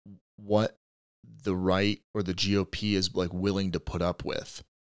right or the GOP is like willing to put up with,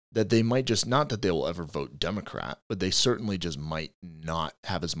 that they might just, not that they will ever vote Democrat, but they certainly just might not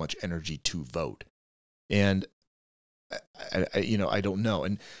have as much energy to vote. And I don't know.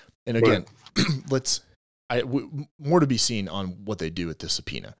 And again, more to be seen on what they do with this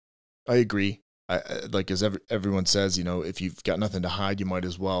subpoena. I agree. Like, as everyone says, if you've got nothing to hide, you might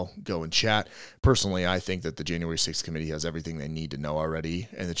as well go and chat. Personally, I think that the January 6th committee has everything they need to know already,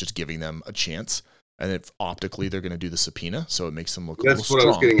 and it's just giving them a chance. And if optically they're going to do the subpoena, so it makes them look a little strong. That's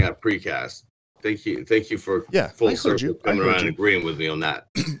what I was getting at precast. Thank you for full circle coming around and agreeing with me on that.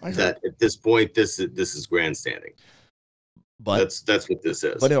 That at this point, this is grandstanding. But that's what this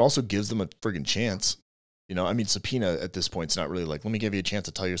is. But it also gives them a friggin' chance. Subpoena at this point is not really like, let me give you a chance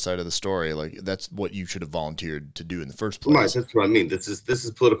to tell your side of the story. Like, that's what you should have volunteered to do in the first place. Right, that's what I mean. This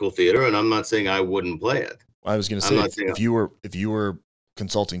is political theater, and I'm not saying I wouldn't play it. I was going to say, if you were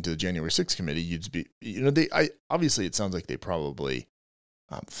consulting to the January 6th committee, you'd be, obviously it sounds like they probably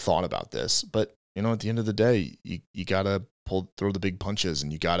thought about this, but at the end of the day, you gotta throw the big punches,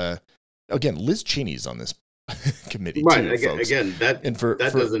 and you gotta, again, Liz Cheney's on this committee right. too, folks. Again, that and for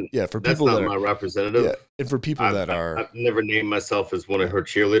doesn't. yeah, for That's people not that my are, representative. yeah, and for people that are, I've never named myself as one of her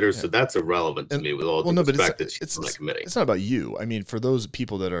cheerleaders, so that's irrelevant to me. With all due respect, that she's on that committee. It's not about you. I mean, for those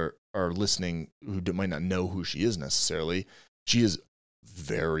people that are listening who might not know who she is necessarily, she is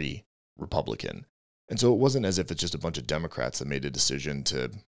very Republican, and so it wasn't as if it's just a bunch of Democrats that made a decision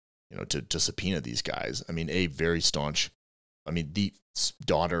to subpoena these guys. I mean, a very staunch. I mean, the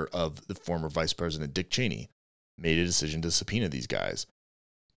daughter of the former Vice President Dick Cheney made a decision to subpoena these guys,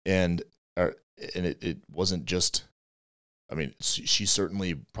 and it wasn't just. I mean, she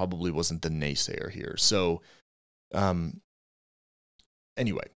certainly probably wasn't the naysayer here. So,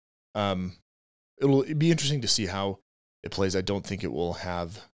 anyway, it'll be interesting to see how it plays. I don't think it will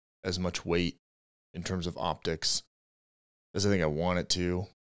have as much weight in terms of optics as I think I want it to.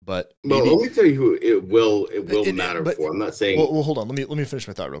 But well, let me tell you who it will matter for. I'm not saying. Well, hold on. Let me finish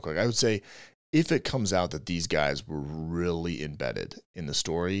my thought real quick. I would say, if it comes out that these guys were really embedded in the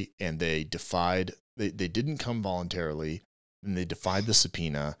story and they didn't come voluntarily, and they defied the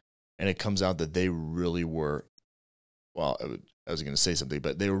subpoena, and it comes out that they really were, well, I was going to say something,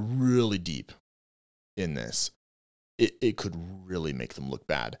 but they were really deep in this, it could really make them look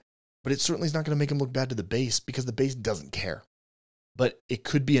bad. But it certainly is not going to make them look bad to the base, because the base doesn't care. But it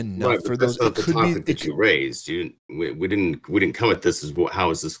could be enough for those. That's not the topic that you raised. We didn't come at this as how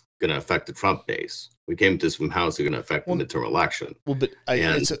is this going to affect the Trump base? We came at this from how is it going to affect the midterm election? Well, but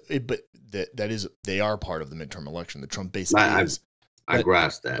they are part of the midterm election. The Trump base is. I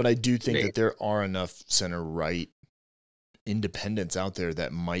grasp that, but I do think that there are enough center right independents out there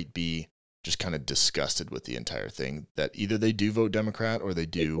that might be just kind of disgusted with the entire thing. That either they do vote Democrat or they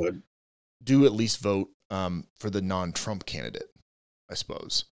do at least vote for the non-Trump candidate. I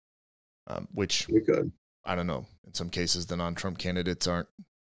suppose, which I don't know. In some cases, the non-Trump candidates aren't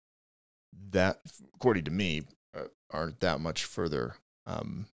that, according to me, aren't that much further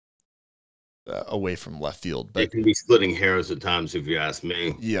away from left field. But it can be splitting hairs at times, if you ask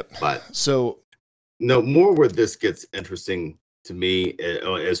me. Yep. But so, no, more where this gets interesting to me,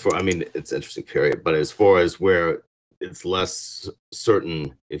 it's interesting, period. But as far as where it's less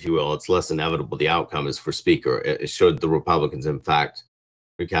certain, if you will, it's less inevitable the outcome is for Speaker. It showed the Republicans, in fact,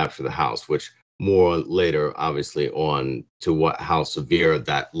 recapture the House, which more later, obviously, on to how severe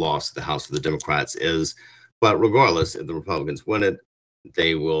that loss of the House of the Democrats is. But regardless, if the Republicans win it,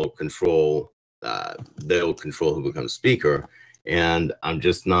 they will control. They'll control who becomes Speaker. And I'm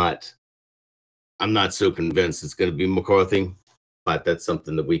not so convinced it's going to be McCarthy, but that's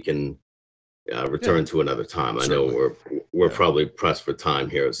something that we can return to another time. Certainly. I know we're probably pressed for time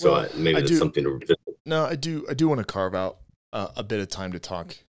here, so maybe that's something to revisit. No, I do want to carve out a bit of time to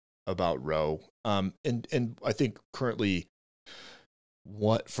talk about Roe. And I think currently,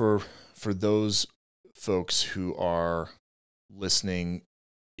 what for those folks who are listening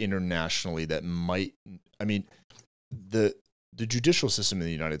internationally that might, I mean, the judicial system in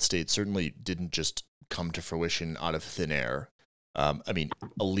the United States certainly didn't just come to fruition out of thin air. I mean,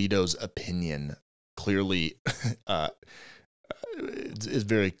 Alito's opinion clearly is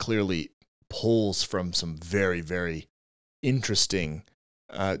very clearly pulls from some very, very interesting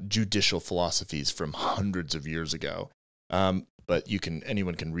judicial philosophies from hundreds of years ago. But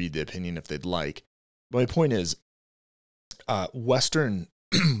anyone can read the opinion if they'd like. My point is, Western,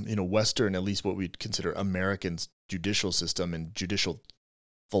 Western, at least what we'd consider American's judicial system and judicial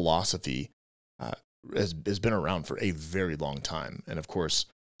philosophy has been around for a very long time. And of course,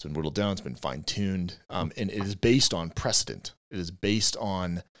 it's been whittled down, it's been fine-tuned, and it is based on precedent. It is based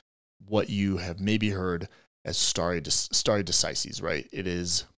on what you have maybe heard as stare decisis, right? It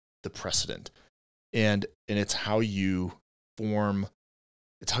is the precedent. And it's how you form,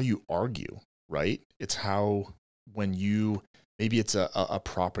 it's how you argue, right? It's how, maybe it's a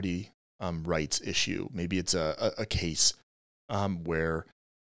property rights issue, maybe it's a case where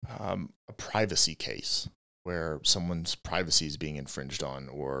a privacy case where someone's privacy is being infringed on,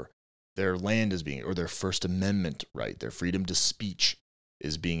 or their land is or their First Amendment right, their freedom to speech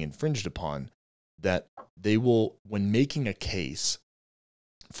is being infringed upon, that they will, when making a case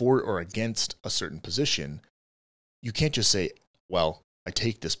for or against a certain position, you can't just say, well, I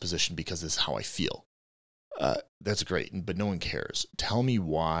take this position because this is how I feel. That's great, but no one cares. Tell me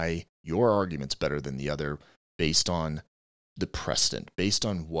why your argument's better than the other based on the precedent, based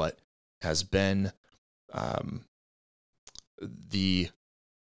on what has been the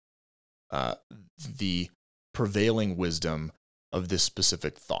prevailing wisdom of this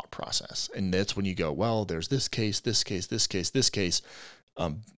specific thought process. And that's when you go, well, there's this case, this case, this case, this case.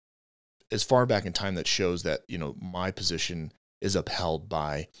 as far back in time that shows that, my position is upheld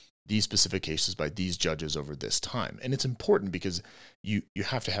by these specific cases, by these judges over this time. And it's important because you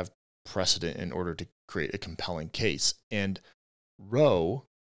have to have precedent in order to create a compelling case. And Roe,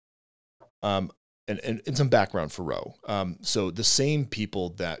 and some background for Roe. So the same people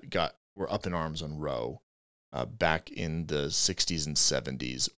that were up in arms on Roe back in the 60s and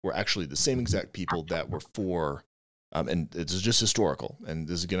 70s were actually the same exact people that were for, and it's just historical, and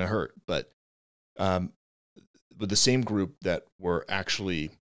this is going to hurt, but the same group that were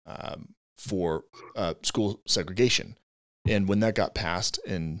actually for school segregation. And when that got passed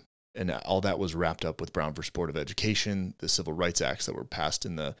and all that was wrapped up with Brown versus Board of Education, the Civil Rights Acts that were passed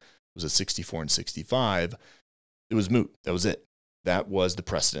was it 64 and 65, it was moot. That was it. That was the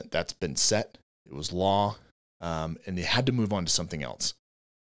precedent. That's been set. It was law. And they had to move on to something else.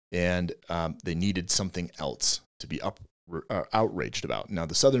 And they needed something else to be outraged about. Now,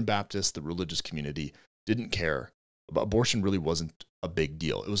 the Southern Baptists, the religious community, didn't care. Abortion really wasn't a big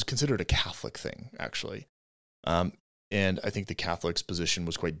deal. It was considered a Catholic thing, actually. And I think the Catholics' position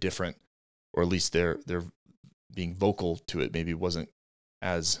was quite different, or at least their being vocal to it maybe wasn't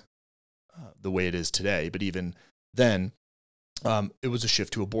as the way it is today. But even then, it was a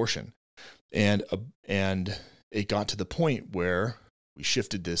shift to abortion. And it got to the point where we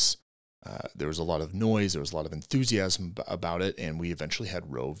shifted this. There was a lot of noise. There was a lot of enthusiasm about it. And we eventually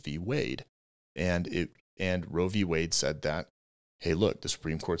had Roe v. Wade. And Roe v. Wade said that, hey, look, the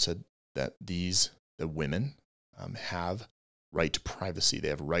Supreme Court said that the women have right to privacy. They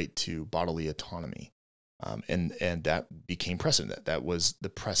have right to bodily autonomy. And that became precedent. That was the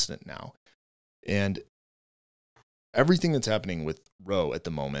precedent now. And everything that's happening with Roe at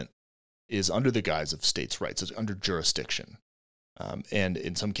the moment is under the guise of states' rights. It's under jurisdiction. And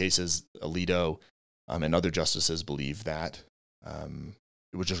in some cases, Alito and other justices believe that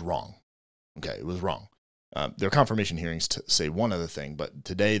it was just wrong. Okay, it was wrong. Their confirmation hearings say one other thing, but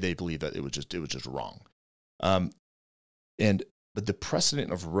today they believe that it was just wrong. But the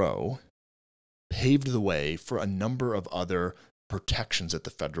precedent of Roe paved the way for a number of other protections at the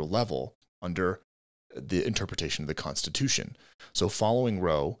federal level under the interpretation of the Constitution. So following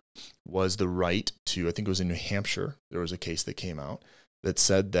Roe was the right to, I think it was in New Hampshire, there was a case that came out that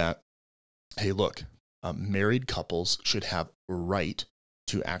said that, hey, look, married couples should have a right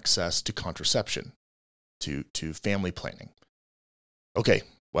to access to contraception, to family planning. Okay,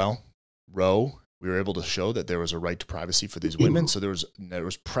 well, Roe, we were able to show that there was a right to privacy for these women. So there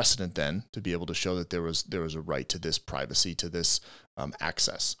was precedent then to be able to show that there was a right to this privacy, to this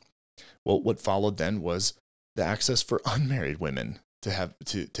access. Well, what followed then was the access for unmarried women to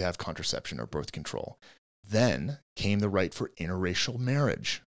have contraception or birth control. Then came the right for interracial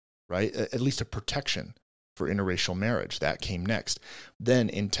marriage, right? At least a protection for interracial marriage. That came next. Then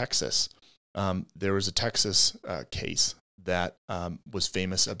in Texas, there was a Texas case that was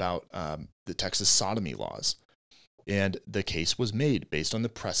famous about the Texas sodomy laws. And the case was made based on the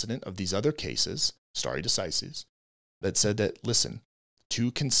precedent of these other cases, stare decisis, that said that, listen,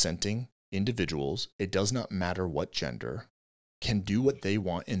 two consenting individuals, it does not matter what gender, can do what they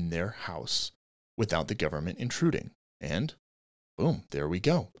want in their house without the government intruding. And boom, there we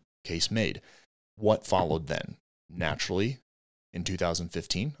go. Case made. What followed then? Naturally, in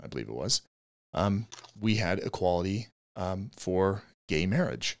 2015, I believe it was, we had equality for gay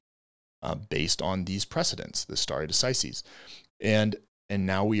marriage based on these precedents, the stare decisis. And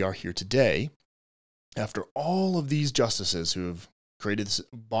now we are here today after all of these justices who have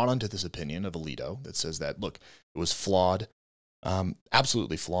bought onto this opinion of Alito that says that, look, it was flawed,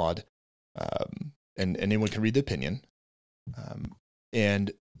 absolutely flawed, and anyone can read the opinion,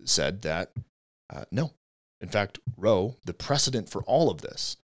 and said that, no. In fact, Roe, the precedent for all of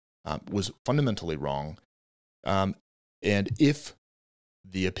this, was fundamentally wrong. And if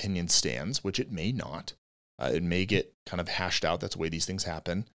the opinion stands, which it may not, it may get kind of hashed out. That's the way these things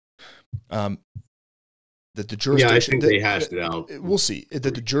happen. That the jurisdiction, I think they hashed it out. We'll see.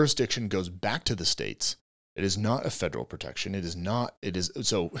 That the jurisdiction goes back to the states. It is not a federal protection. It is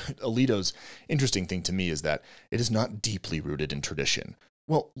so Alito's interesting thing to me is that it is not deeply rooted in tradition.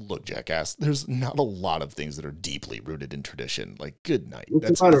 Well, look, jackass, there's not a lot of things that are deeply rooted in tradition. Like, good night.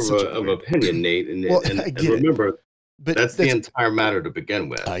 It's a matter of opinion, Nate. And remember, that's the entire matter to begin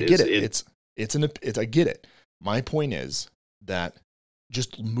with. I get it. I get it. My point is that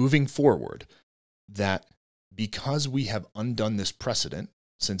just moving forward, that because we have undone this precedent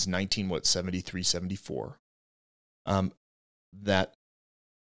since 73, 74, that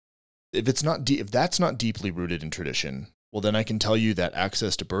if that's not deeply rooted in tradition, well, then I can tell you that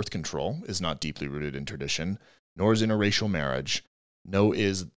access to birth control is not deeply rooted in tradition, nor is interracial marriage,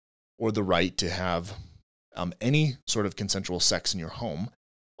 or the right to have any sort of consensual sex in your home.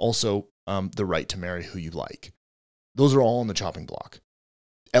 Also, the right to marry who you like. Those are all on the chopping block.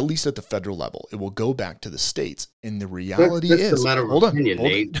 At least at the federal level, it will go back to the states. And the reality that's a matter of opinion,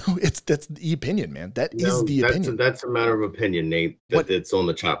 Nate. No, that's the opinion, man. Is the opinion. That's a matter of opinion, Nate. That it's on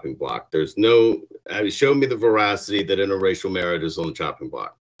the chopping block. There's no. Show me the veracity that interracial marriage is on the chopping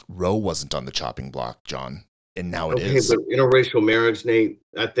block. Roe wasn't on the chopping block, John, and now it is. But interracial marriage, Nate.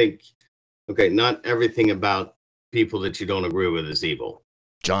 I think. Okay, not everything about people that you don't agree with is evil.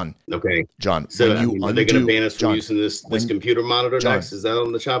 John. Okay. John. So are they going to ban us from using this computer monitor next? Is that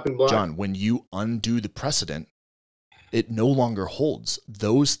on the chopping block? John, when you undo the precedent, it no longer holds.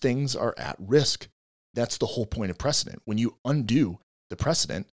 Those things are at risk. That's the whole point of precedent. When you undo the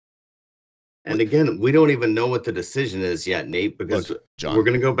precedent. And again, we don't even know what the decision is yet, Nate, because John, we're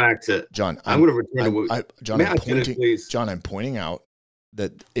going to go back to John. I'm going to return to John. I'm pointing out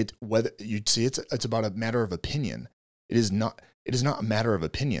that whether you see it's about a matter of opinion. It is not a matter of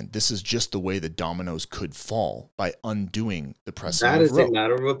opinion. This is just the way the dominoes could fall by undoing the precedent. That is a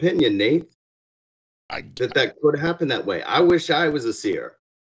matter of opinion, Nate. That could happen that way. I wish I was a seer.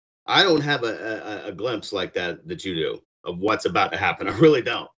 I don't have a glimpse like that you do of what's about to happen. I really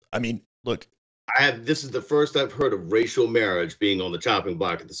don't. I mean, look. This is the first I've heard of racial marriage being on the chopping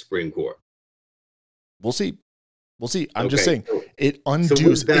block at the Supreme Court. We'll see. I'm just saying it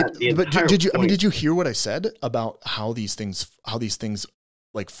undoes. Did you hear what I said about how these things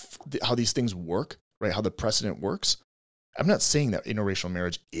work, right? How the precedent works. I'm not saying that interracial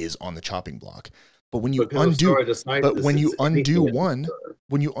marriage is on the chopping block, but when you undo one,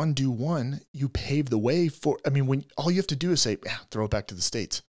 you pave the way for. I mean, when all you have to do is say, throw it back to the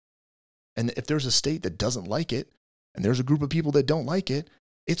states, and if there's a state that doesn't like it, and there's a group of people that don't like it,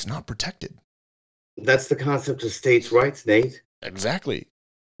 it's not protected. That's the concept of states' rights, Nate. Exactly.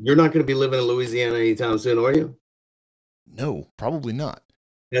 You're not going to be living in Louisiana anytime soon, are you? No, probably not.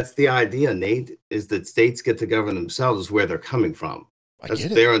 That's the idea, Nate, is that states get to govern themselves where they're coming from. That's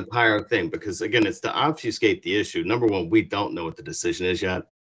their entire thing. Because, again, it's to obfuscate the issue. Number one, we don't know what the decision is yet.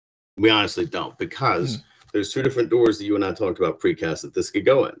 We honestly don't, because there's two different doors that you and I talked about precast that this could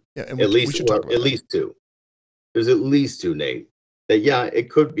go in. Yeah, and at least two. There's at least two, Nate. That, it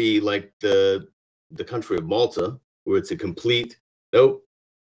could be like the country of Malta, where it's a complete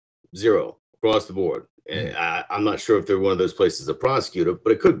zero across the board. And I'm not sure if they're one of those places to prosecute it,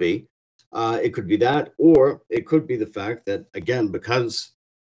 but it could be. It could be that, or it could be the fact that, again, because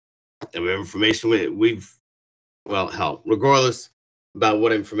of information regardless about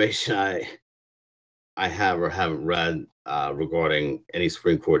what information I have or haven't read regarding any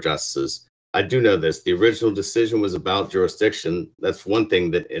Supreme Court justices, I do know this. The original decision was about jurisdiction. That's one thing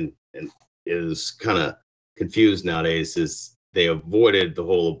that is kind of confused nowadays, is they avoided the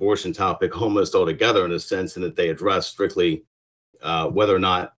whole abortion topic almost altogether, in a sense, in that they addressed strictly whether or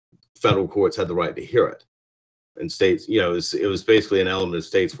not federal courts had the right to hear it. And states, it was basically an element of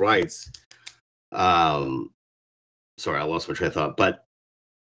states' rights. Sorry, I lost my train of thought. But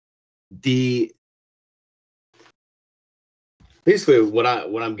basically what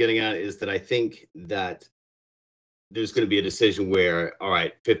I'm getting at is that I think that there's going to be a decision where, all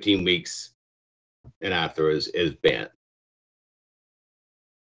right, 15 weeks and after is banned.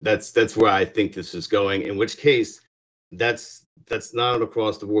 That's where I think this is going. In which case, that's not an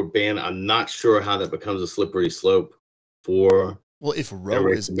across the board ban. I'm not sure how that becomes a slippery slope for. Well, if Roe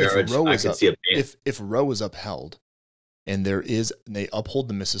is upheld, and they uphold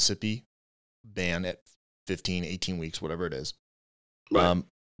the Mississippi ban at 15, 18 weeks, whatever it is, right?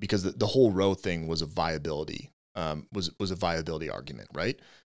 Because the whole Roe thing was a viability was a viability argument, right?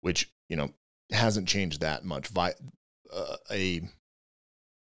 Which hasn't changed that much. Right,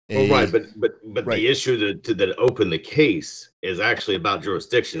 but the issue that opened the case is actually about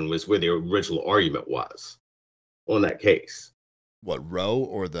jurisdiction, was where the original argument was on that case. What, Roe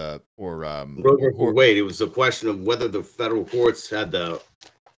or Wade? It was a question of whether the federal courts had the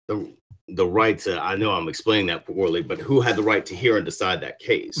right to. I know I'm explaining that poorly, but who had the right to hear and decide that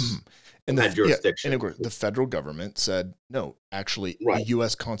case? Mm-hmm. And that jurisdiction. And the federal government said no. Actually, the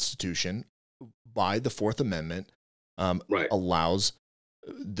U.S. Constitution, by the Fourth Amendment, allows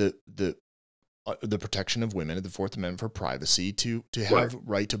the protection of women in the Fourth Amendment for privacy to have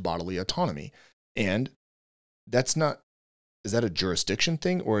right to bodily autonomy. And that's not, is that a jurisdiction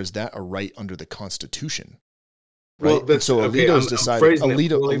thing, or is that a right under the Constitution? Right. Well, so Alito's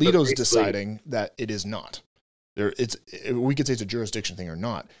deciding that it is not. We could say it's a jurisdiction thing or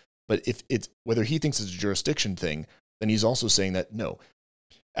not, but if it's whether he thinks it's a jurisdiction thing, then he's also saying that no,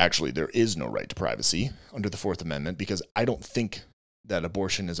 actually there is no right to privacy under the Fourth Amendment, because I don't think that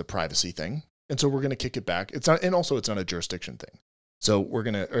abortion is a privacy thing. And so we're going to kick it back. It's not, and also it's not a jurisdiction thing. So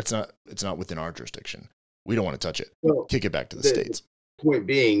it's not within our jurisdiction. We don't want to touch it. Well, kick it back to the states. Point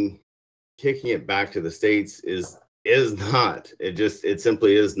being, kicking it back to the states is not. It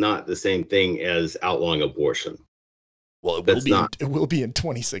simply is not the same thing as outlawing abortion. Well, it will be in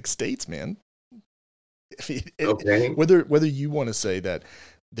 26 states, man. Okay. Whether you want to say that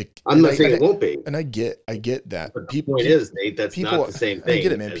I'm not saying it won't be. And I get that. But the point is, Nate, that's not the same thing. I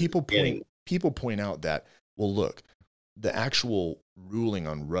get it, man. People point out that, well, look, the actual ruling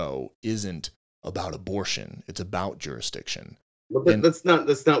on Roe isn't about abortion. It's about jurisdiction. But that's not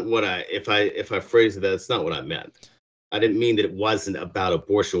what if I phrase it, that's not what I meant. I didn't mean that it wasn't about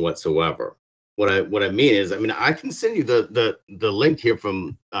abortion whatsoever. What I mean is, I can send you the link here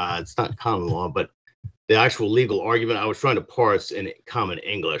from it's not common law, but the actual legal argument. I was trying to parse in common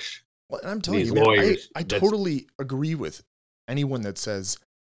English. Well, and I'm telling you, man, I totally agree with anyone that says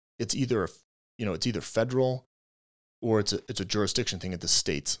it's either federal or it's a jurisdiction thing at the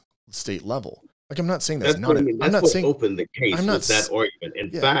state level. Like, I'm not saying that's not. I'm not saying open the case with that argument.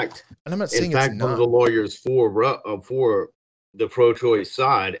 In fact, and I'm not saying it's not. One of the lawyers for the pro-choice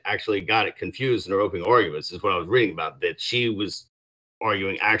side actually got it confused in her opening arguments. Is what I was reading about, that she was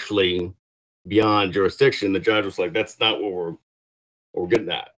arguing actually beyond jurisdiction. The judge was like, "That's not what we're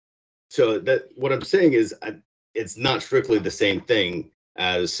getting at." So that what I'm saying is, it's not strictly the same thing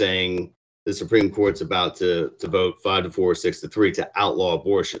as saying the Supreme Court's about to vote 5-4, 6-3 to outlaw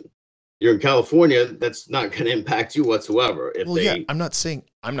abortion. You're in California, that's not going to impact you whatsoever. I'm not saying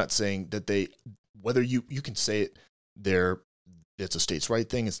that whether you can say it there, it's a states' right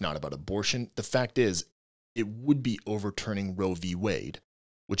thing. It's not about abortion. The fact is, it would be overturning Roe v. Wade,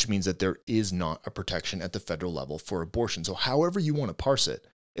 which means that there is not a protection at the federal level for abortion. So however you want to parse it,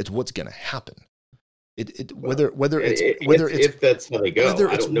 it's what's going to happen. Whether if that's how they go,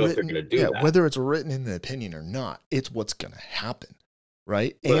 I don't know if they're going to do that. Whether it's written in the opinion or not, it's what's going to happen.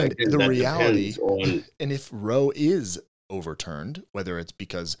 Right. But and the reality, and if Roe is overturned, whether it's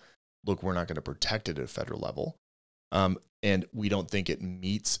because, look, we're not going to protect it at a federal level, and we don't think it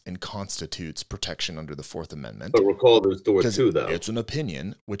meets and constitutes protection under the Fourth Amendment. But recall there's doors too, though. It's an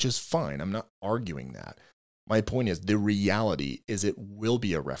opinion, which is fine. I'm not arguing that. My point is, the reality is it will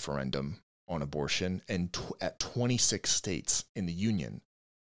be a referendum on abortion and at 26 states in the union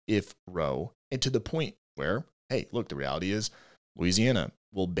if Roe, and to the point where, hey, look, the reality is, Louisiana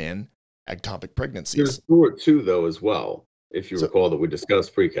will ban ectopic pregnancies. There's Stewart too, though, as well. If you recall that we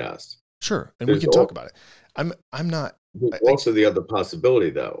discussed precast. Sure, and we can talk about it. I'm not. There's also the other possibility,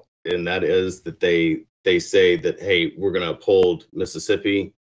 though, and that is that they say that, hey, we're going to uphold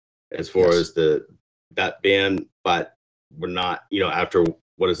Mississippi as far as that ban, but we're not. After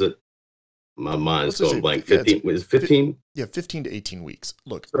what is it? My mind's going blank. 15 was 15. Yeah, 15 to 18 weeks.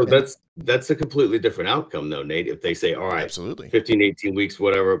 Look, so that's a completely different outcome, though, Nate. If they say, all right, absolutely, 15, 18 weeks,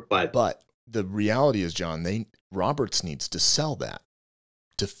 whatever. But the reality is, John, Roberts needs to sell that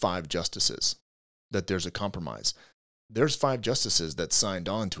to 5 justices that there's a compromise. There's 5 justices that signed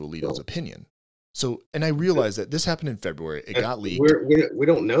on to Alito's opinion. So, and I realize that this happened in February. It got leaked. We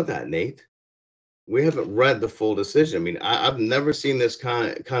don't know that, Nate. We haven't read the full decision. I've never seen this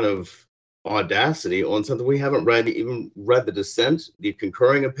kind of audacity on something we haven't read the dissent, the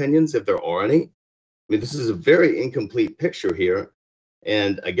concurring opinions, if there are any. This is a very incomplete picture here.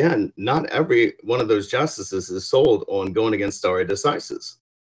 And again, not every one of those justices is sold on going against stare decisis.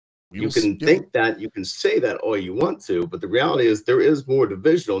 You can think that, you can say that all you want to, but the reality is there is more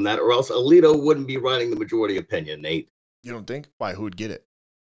division on that, or else Alito wouldn't be writing the majority opinion, Nate. You don't think? Why? Who would get it?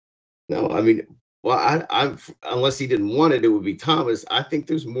 No, well, unless he didn't want it, it would be Thomas. I think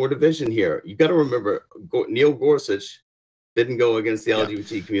there's more division here. You got to remember, Neil Gorsuch didn't go against the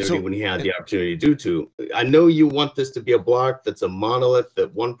LGBT community when he had the opportunity to. I know you want this to be a block that's a monolith,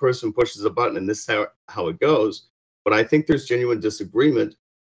 that one person pushes a button and this is how it goes. But I think there's genuine disagreement.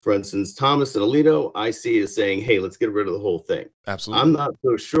 For instance, Thomas and Alito, I see as saying, hey, let's get rid of the whole thing. Absolutely. I'm not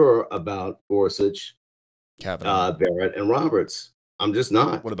so sure about Gorsuch, Kavanaugh, Barrett, and Roberts. I'm just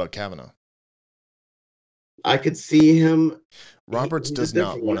not. What about Kavanaugh? I could see him. Roberts does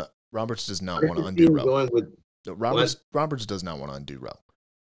not want to undo Roe. Roberts does not want to undo Roe.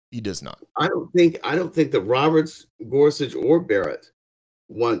 He does not. I don't think that Roberts, Gorsuch, or Barrett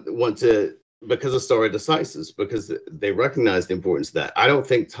want to, because of stare decisis, because they recognize the importance of that. I don't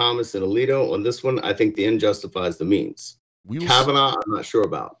think Thomas and Alito on this one. I think the end justifies the means. Kavanaugh, I'm not sure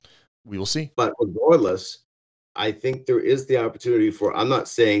about. We will see. But regardless, I think there is the opportunity for. I'm not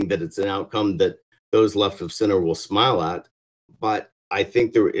saying that it's an outcome that those left of center will smile at, but I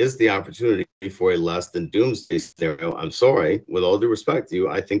think there is the opportunity for a less than doomsday scenario. I'm sorry, with all due respect to you,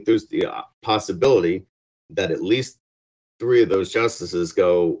 I think there's the possibility that at least 3 of those justices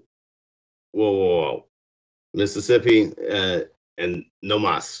go, whoa, Mississippi and no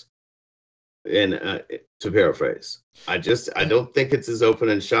mas. And to paraphrase, I don't think it's as open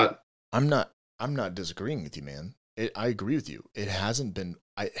and shut. I'm not disagreeing with you, man. I agree with you. It has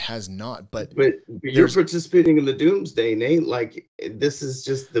not, but you're participating in the doomsday, Nate. Like, this is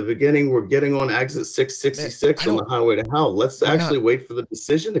just the beginning. We're getting on exit 666 on the highway to hell. Let's actually wait for the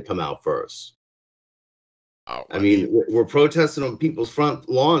decision to come out first. Oh, I mean, we're protesting on people's front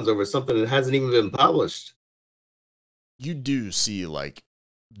lawns over something that hasn't even been published. You do see like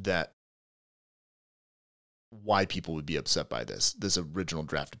that, why people would be upset by this original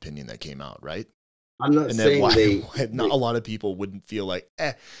draft opinion that came out, right? I'm not saying why not a lot of people wouldn't feel like,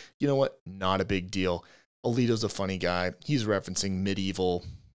 you know what? Not a big deal. Alito's a funny guy. He's referencing medieval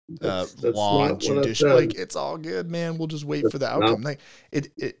law and judicial. Like, it's all good, man. We'll just wait for the outcome. Like,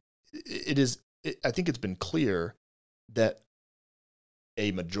 it is. I think it's been clear that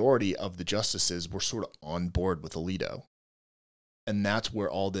a majority of the justices were sort of on board with Alito, and that's where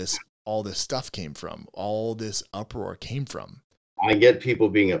all this stuff came from. All this uproar came from. I get people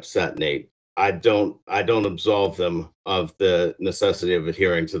being upset, Nate. I don't absolve them of the necessity of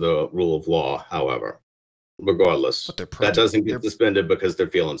adhering to the rule of law, however, regardless. That doesn't get suspended because their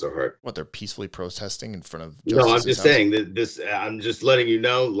feelings are hurt. What, they're peacefully protesting in front of No, I'm just saying that this, I'm just letting you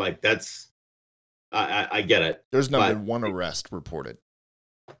know, like, that's, I get it. There's not been one arrest reported.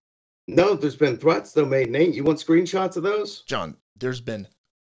 No, there's been threats though made, Nate. You want screenshots of those? John, there's been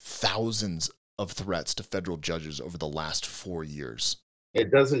thousands of threats to federal judges over the last 4 years. It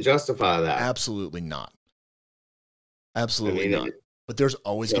doesn't justify that. Absolutely not. Absolutely not. But there's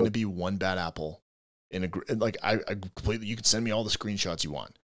always going to be one bad apple. I completely. You can send me all the screenshots you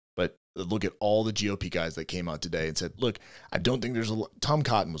want, but look at all the GOP guys that came out today and said, "Look, I don't think there's Tom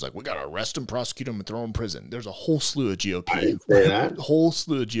Cotton was like, we got to arrest him, prosecute him, and throw him in prison." There's a whole slew of GOP, I didn't say that. Whole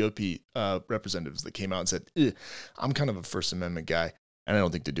slew of GOP representatives that came out and said, "I'm kind of a First Amendment guy, and I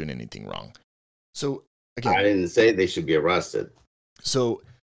don't think they're doing anything wrong." So again, I didn't say they should be arrested. So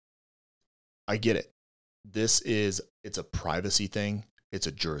I get it. It's a privacy thing. It's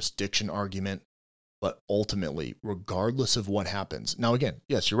a jurisdiction argument. But ultimately, regardless of what happens, now again,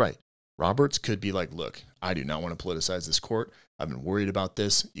 yes, you're right. Roberts could be like, look, I do not want to politicize this court. I've been worried about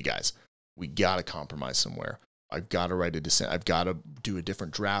this. You guys, we got to compromise somewhere. I've got to write a dissent. I've got to do a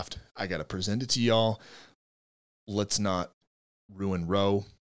different draft. I got to present it to y'all. Let's not ruin Roe.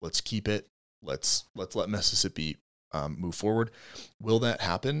 Let's keep it. Let's let Mississippi move forward. Will that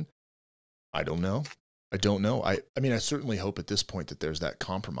happen? I don't know. I mean, I certainly hope at this point that there's that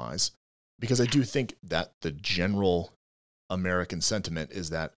compromise, because I do think that the general American sentiment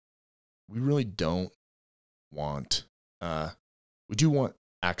is that we really don't want, we do want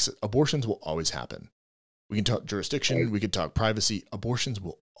access. Abortions will always happen. We can talk jurisdiction. We can talk privacy. Abortions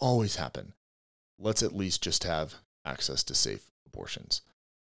will always happen. Let's at least just have access to safe abortions.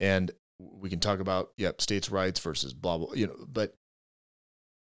 And we can talk about, states' rights versus blah, blah, but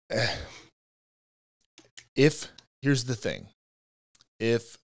here's the thing.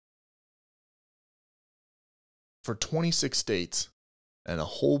 If for 26 states and a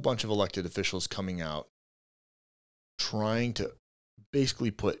whole bunch of elected officials coming out trying to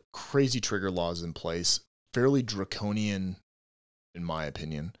basically put crazy trigger laws in place, fairly draconian, in my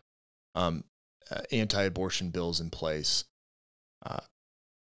opinion, anti-abortion bills in place,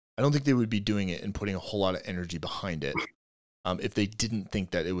 I don't think they would be doing it and putting a whole lot of energy behind it if they didn't think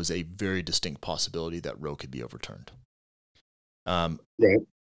that it was a very distinct possibility that Roe could be overturned. Right.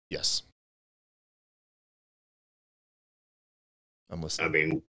 Yes. I'm listening. I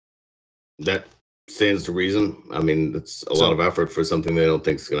mean, that stands to reason. I mean, it's a lot of effort for something they don't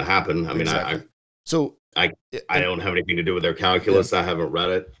think is going to happen. I mean, exactly. I don't have anything to do with their calculus. I haven't read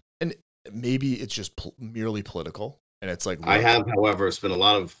it. And maybe it's just merely political. And it's like, I have, however, spent a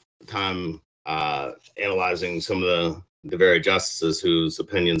lot of time analyzing some of the very justices whose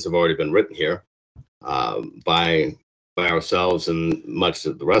opinions have already been written here by ourselves and much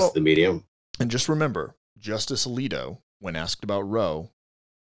of the rest of the media. And just remember, Justice Alito, when asked about Roe,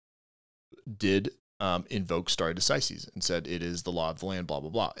 did invoke stare decisis and said it is the law of the land, blah, blah,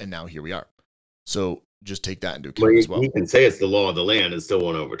 blah. And now here we are. So just take that into account as well. He can say it's the law of the land and still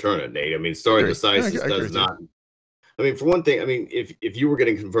won't overturn it, Nate. I mean, stare decisis does not. I mean, for one thing, I mean, if you were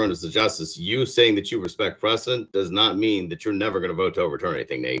getting confirmed as a justice, you saying that you respect precedent does not mean that you're never going to vote to overturn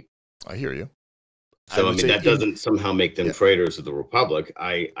anything, Nate. I hear you. So I mean, that doesn't somehow make them traitors of the republic.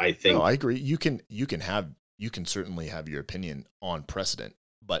 I think. No, I agree. You can certainly have your opinion on precedent,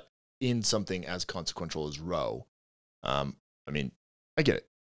 but in something as consequential as Roe. I mean, I get it.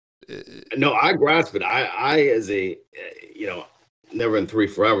 No, I grasp it. I as a, never in three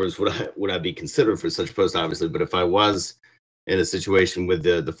forevers would I be considered for such post, obviously. But if I was in a situation with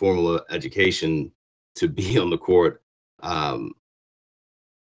the formal education to be on the court, I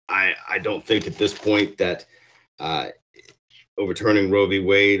don't think at this point that overturning Roe v.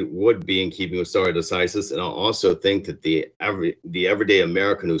 Wade would be in keeping with stare decisis. And I also think that the everyday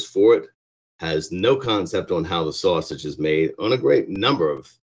American who's for it has no concept on how the sausage is made on a great number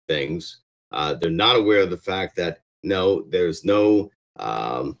of things. They're not aware of the fact that there's no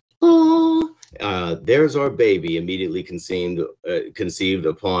there's our baby immediately conceived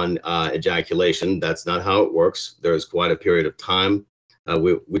upon ejaculation. That's not how it works. There's quite a period of time.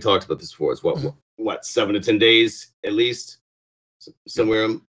 We talked about this before. It's what 7 to 10 days at least, somewhere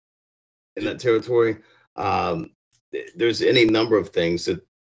in that territory. There's any number of things that,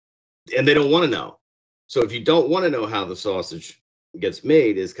 and they don't want to know. So if you don't want to know how the sausage gets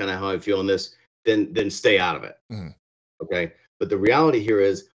made, is kind of how I feel on this, then stay out of it. Mm-hmm. Okay. But the reality here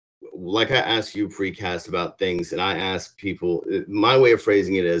is, like I asked you precast about things, and I ask people, my way of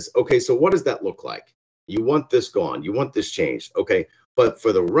phrasing it is, okay, so what does that look like? You want this gone. You want this changed. Okay. But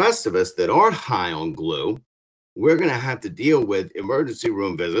for the rest of us that aren't high on glue, we're going to have to deal with emergency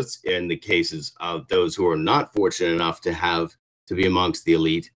room visits in the cases of those who are not fortunate enough to be amongst the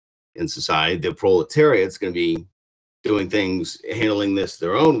elite in society. The proletariat's going to be doing things, handling this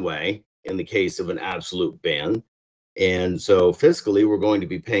their own way in the case of an absolute ban. And so fiscally, we're going to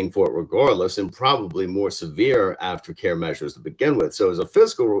be paying for it regardless, and probably more severe aftercare measures to begin with. So as a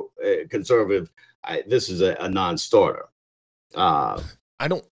fiscal conservative, this is a non-starter. I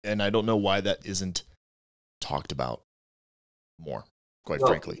don't know why that isn't talked about more, quite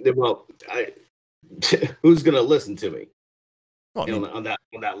frankly. Well, who's going to listen to me? Well, I mean, on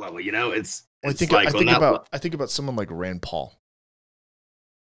that level, it's. I think about someone like Rand Paul,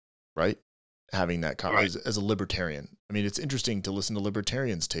 right? Having that as a libertarian. I mean, it's interesting to listen to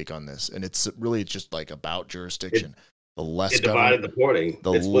libertarians' take on this, and it's just like about jurisdiction. The less government,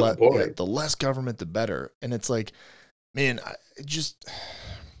 the less government, the better. And it's like, man,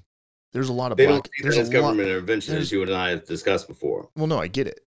 there's a lot of there's government intervention, as you and I have discussed before. Well, no, I get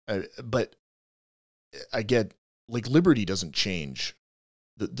it, but I get, like, liberty doesn't change.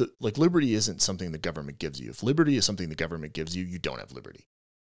 Like, liberty isn't something the government gives you. If liberty is something the government gives you, you don't have liberty.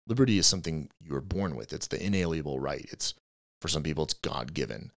 Liberty is something you are born with. It's the inalienable right. It's, for some people, it's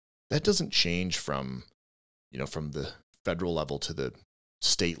God-given. That doesn't change from the federal level to the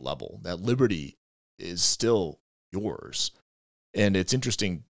state level. That liberty is still yours. And it's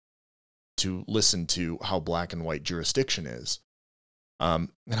interesting to listen to how black and white jurisdiction is, and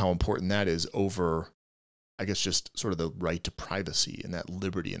how important that is over, I guess, just sort of the right to privacy and that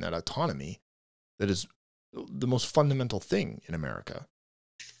liberty and that autonomy that is the most fundamental thing in America.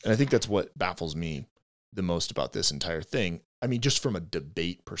 And I think that's what baffles me the most about this entire thing. I mean, just from a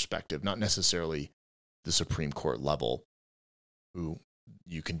debate perspective, not necessarily the Supreme Court level, who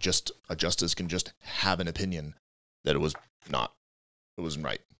a justice can just have an opinion that it wasn't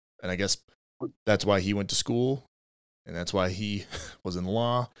right. And I guess that's why he went to school, and that's why he was in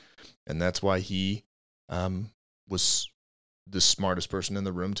law, and that's why he was the smartest person in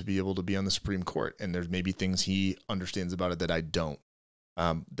the room to be able to be on the Supreme Court. And there's maybe things he understands about it that I don't,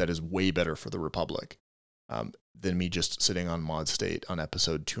 that is way better for the Republic than me just sitting on Mod State on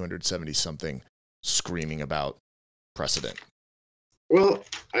episode 270-something screaming about precedent. Well,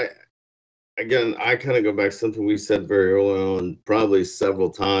 I kind of go back to something we said very early on, probably several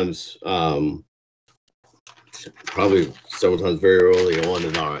times very early on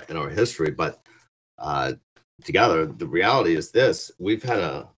in our history. But together, the reality is this: we've had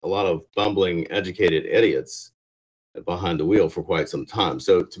a lot of bumbling, educated idiots behind the wheel for quite some time.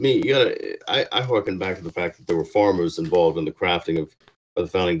 So to me, I harken back to the fact that there were farmers involved in the crafting of the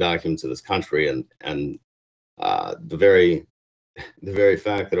founding documents of this country, and the very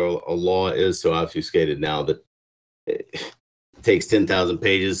fact that our law is so obfuscated now that it takes 10,000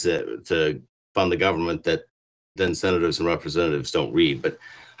 pages to fund the government that then senators and representatives don't read. But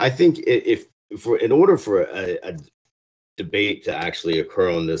I think in order for a debate to actually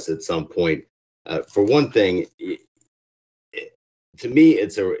occur on this at some point, for one thing, to me,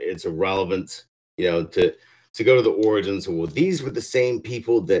 it's irrelevant, to go to the origins. Well, these were the same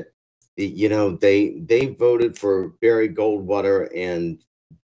people that, they voted for Barry Goldwater, and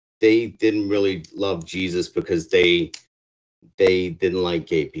they didn't really love Jesus because they didn't like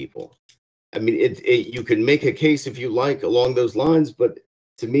gay people. I mean, you can make a case if you like along those lines, but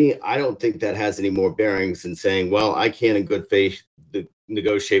to me, I don't think that has any more bearings than saying, well, I can't in good faith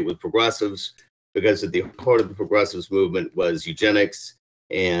negotiate with progressives because at the heart of the progressives movement was eugenics,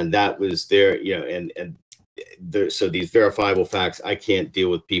 and that was their, so these verifiable facts. I can't deal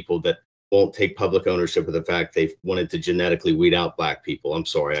with people that won't take public ownership of the fact they wanted to genetically weed out black people. I'm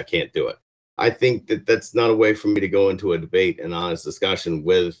sorry, I can't do it. I think that that's not a way for me to go into a debate and honest discussion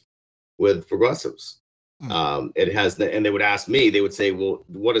with progressives. It has, and they would ask me, they would say, well,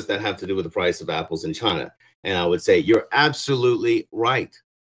 what does that have to do with the price of apples in China? And I would say, you're absolutely right.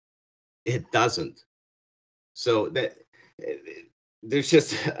 It doesn't. So that there's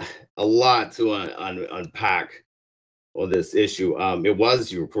just a lot to unpack on this issue.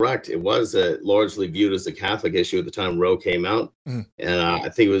 You were correct. It was largely viewed as a Catholic issue at the time Roe came out. And I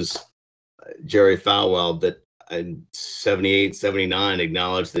think it was Jerry Falwell that in 78, 79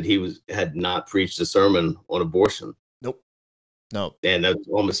 acknowledged that he had not preached a sermon on abortion. No. And that's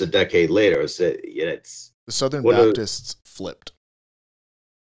almost a decade later. So it's the Southern Baptists flipped.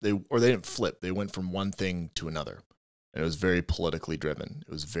 They didn't flip. They went from one thing to another. And it was very politically driven.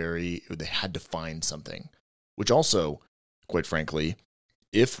 They had to find something, which also, quite frankly,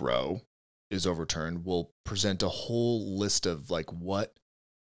 if Roe is overturned, will present a whole list of like, what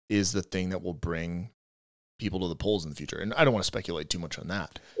is the thing that will bring people to the polls in the future. And I don't want to speculate too much on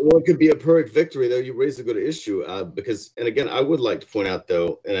that. Well, it could be a Pyrrhic victory, though. You raise a good issue because, and again, I would like to point out,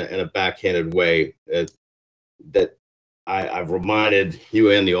 though, in a backhanded way, that I've reminded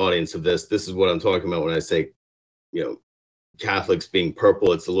you and the audience of this. This is what I'm talking about when I say, Catholics being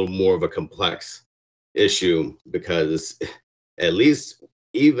purple. It's a little more of a complex issue because at least,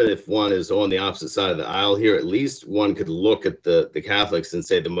 even if one is on the opposite side of the aisle here, at least one could look at the Catholics and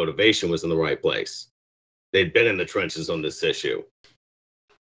say the motivation was in the right place. They'd been in the trenches on this issue.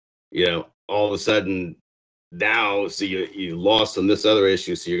 All of a sudden now, so you lost on this other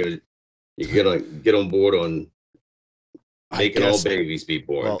issue, so you're gonna get on board on making all babies be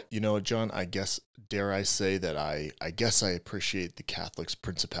born. Well, you know what, John? I guess, dare I say that I guess I appreciate the Catholics'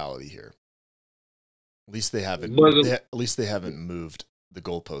 principality here. At least they haven't. At least they haven't moved the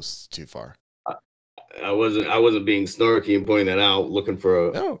goalposts too far. I wasn't being snarky and pointing that out. Looking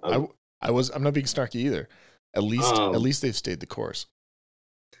for I'm not being snarky either. At least they've stayed the course.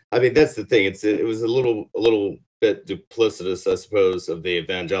 I mean, that's the thing. It was a little bit duplicitous, I suppose, of the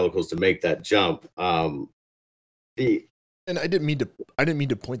evangelicals to make that jump. And I didn't mean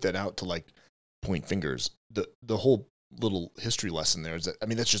to point that out to like point fingers. The whole little history lesson there is that, I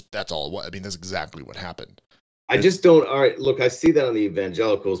mean, that's all it was. I mean, that's exactly what happened. I just don't. All right, look, I see that on the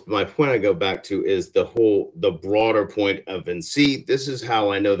evangelicals. But my point I go back to is the broader point of, and see, this is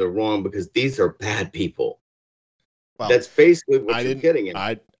how I know they're wrong, because these are bad people. Well, that's basically what you're getting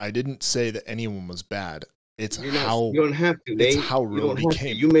at. I didn't say that anyone was bad. It's you don't have to. It's how Roe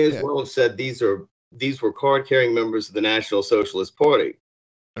became. You may as well have said these were card-carrying members of the National Socialist Party.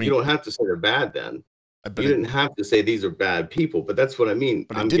 I mean, you don't have to say they're bad then. You didn't have to say these are bad people, but that's what I mean.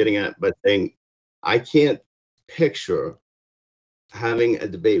 I'm getting at by saying I can't picture having a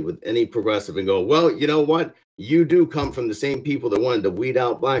debate with any progressive and go, well, you know what? You do come from the same people that wanted to weed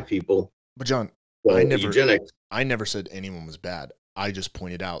out black people. But John, so I never said anyone was bad. I just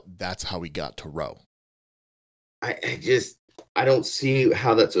pointed out that's how we got to Roe. I don't see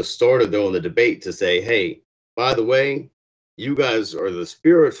how that's a starter though in the debate to say, hey, by the way, you guys are the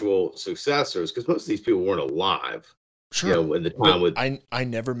spiritual successors, because most of these people weren't alive. Sure. In the time I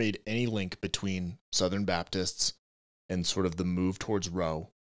never made any link between Southern Baptists and sort of the move towards Roe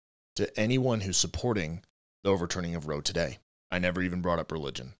to anyone who's supporting the overturning of Roe today. I never even brought up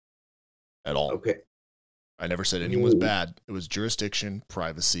religion at all. Okay. I never said anyone was bad. It was jurisdiction,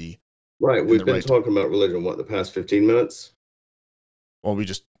 privacy. Right. We've been talking about religion, the past 15 minutes? Well, we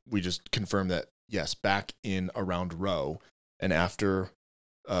just confirmed that, yes, back in around Roe and after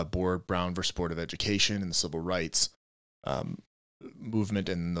Brown versus Board of Education and the civil rights movement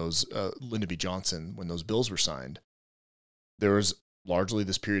and those Lyndon B. Johnson, when those bills were signed, there was largely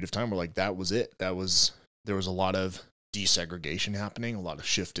this period of time where like that was it. There was a lot of desegregation happening, a lot of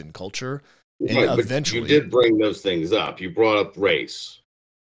shift in culture. And right, eventually, but you did bring those things up. You brought up race.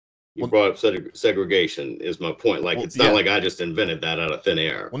 You brought up segregation is my point. Like, it's not like I just invented that out of thin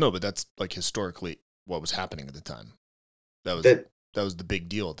air. Well, no, but that's like historically what was happening at the time. That was the big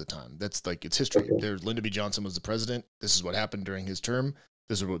deal at the time. That's like, it's history. Okay. Lyndon B. Johnson was the president. This is what happened during his term.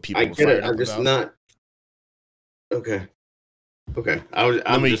 This is what people were fired up about. Not. Okay.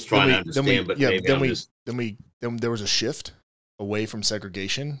 I'm just trying to understand, but then there was a shift away from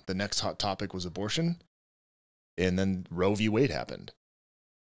segregation. The next hot topic was abortion. And then Roe v. Wade happened.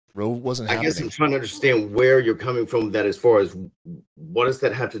 Roe wasn't happening. I guess I'm trying to understand where you're coming from, that as far as what does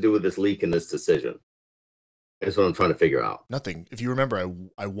that have to do with this leak in this decision? That's what I'm trying to figure out. Nothing. If you remember,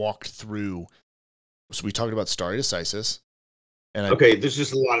 I walked through. So we talked about stare decisis. And okay, there's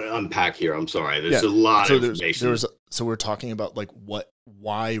just a lot to unpack here. I'm sorry. There's a lot of information. So we're talking about like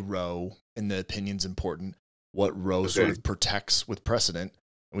why Roe and the opinion's important, what Roe sort of protects with precedent.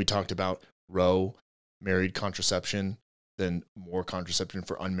 And we talked about Roe, married contraception, then more contraception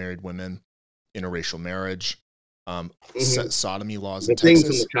for unmarried women, interracial marriage, sodomy laws in Texas. The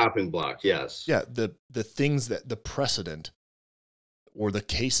things in the chopping block, yes. Yeah, the things that the precedent or the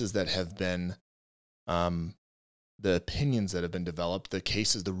cases that have been the opinions that have been developed, the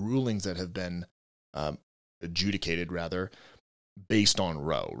cases, the rulings that have been adjudicated, rather, based on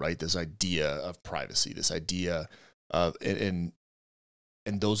Roe, right? This idea of privacy, this idea of, and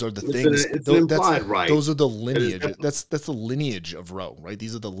those are the things. It's an implied right. Those are the lineage. That's the lineage of Roe, right?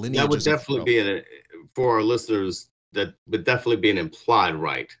 These are the lineages. That would definitely be for our listeners. That would definitely be an implied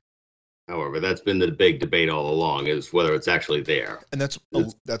right. However, that's been the big debate all along, is whether it's actually there. And that's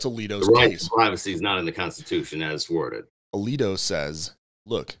Alito's the right case. To privacy is not in the Constitution as worded. Alito says,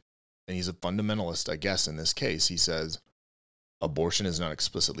 look, and he's a fundamentalist, I guess, in this case. He says, abortion is not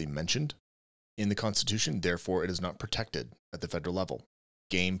explicitly mentioned in the Constitution, therefore it is not protected at the federal level.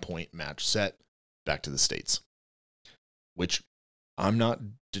 Game, point, match, set, back to the states. Which I'm not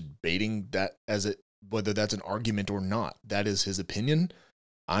debating that whether that's an argument or not. That is his opinion.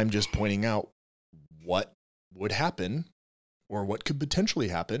 I'm just pointing out what would happen or what could potentially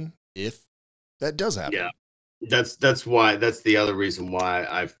happen if that does happen. Yeah, that's the other reason why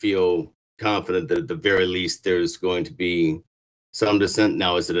I feel confident that at the very least there's going to be some dissent.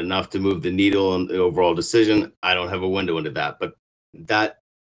 Now, is it enough to move the needle on the overall decision? I don't have a window into that, but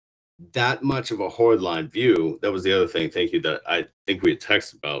that much of a hardline view, that was the other thing, thank you, that I think we had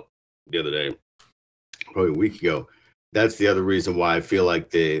texted about the other day, probably a week ago. That's the other reason why I feel like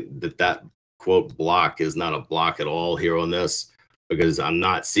that quote block is not a block at all here on this, because I'm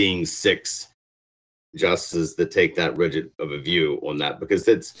not seeing 6 justices that take that rigid of a view on that, because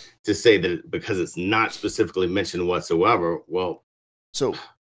it's to say that because it's not specifically mentioned whatsoever. Well, so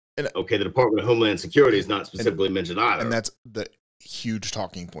okay, the Department of Homeland Security is not specifically mentioned either. And that's the huge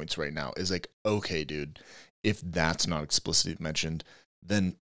talking points right now is like, okay, dude, if that's not explicitly mentioned,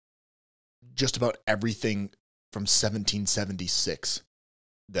 then just about everything from 1776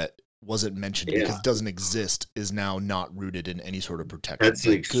 that wasn't mentioned because it doesn't exist is now not rooted in any sort of protection. That's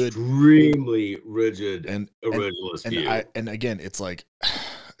an extremely rigid and originalist view. And again, it's like,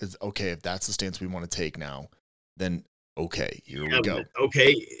 it's okay, if that's the stance we want to take now, then okay, here we go.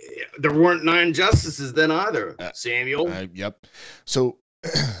 Okay, there weren't 9 justices then either, Samuel. Yep. So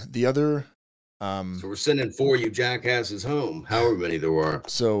the other... so we're sending 4 you jackasses home, however many there were.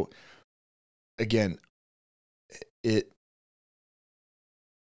 So again,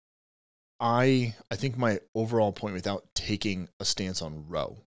 I think my overall point, without taking a stance on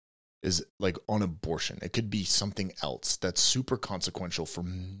Roe, is like on abortion. It could be something else that's super consequential for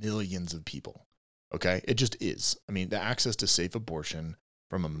millions of people. Okay? It just is. I mean, the access to safe abortion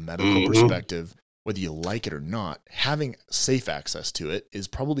from a medical perspective, whether you like it or not, having safe access to it is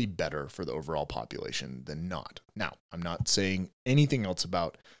probably better for the overall population than not. Now, I'm not saying anything else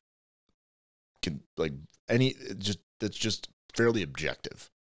about that's just fairly objective.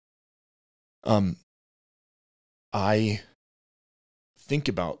 I think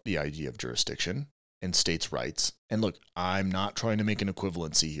about the idea of jurisdiction and states' rights. And look, I'm not trying to make an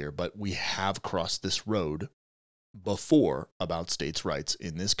equivalency here, but we have crossed this road before about states' rights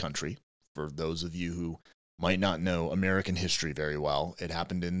in this country. For those of you who might not know American history very well, it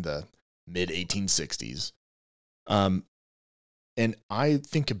happened in the mid-1860s. And I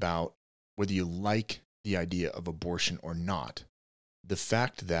think about whether you like the idea of abortion or not, the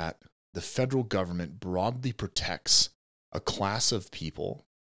fact that the federal government broadly protects a class of people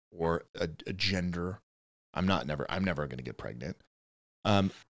or a gender. I'm never going to get pregnant.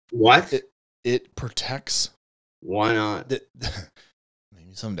 What? It protects. Why not?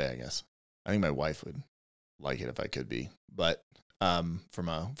 Maybe someday, I guess. I think my wife would like it if I could be, but from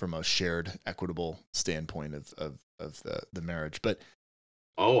a shared equitable standpoint of the marriage. But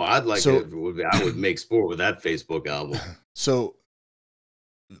I'd like it. I would make sport with that Facebook album. So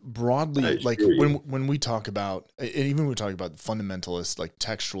broadly, like when we talk about, and even when we talk about fundamentalists, like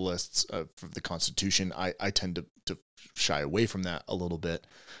textualists for the Constitution, I tend to shy away from that a little bit.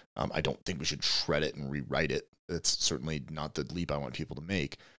 I don't think we should shred it and rewrite it. It's certainly not the leap I want people to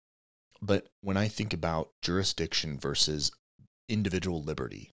make. But when I think about jurisdiction versus individual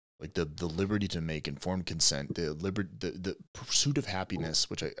liberty, like the liberty to make informed consent, the pursuit of happiness,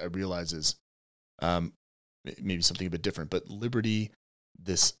 which I realize is maybe something a bit different, but liberty,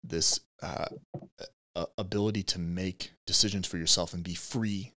 this ability to make decisions for yourself and be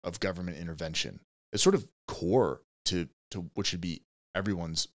free of government intervention. It's sort of core to what should be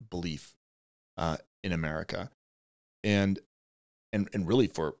everyone's belief in America. And really,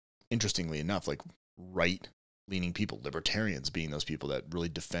 for interestingly enough, like right-leaning people, libertarians being those people that really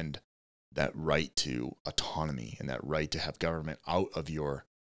defend that right to autonomy and that right to have government out of your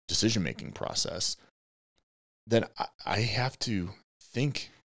decision-making process, then I have to think,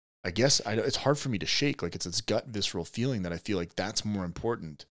 I guess it's hard for me to shake. Like, it's this gut visceral feeling that I feel like that's more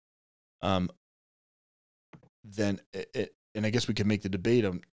important than it. And I guess we could make the debate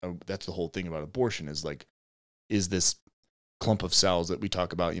that's the whole thing about abortion is like, is this clump of cells that we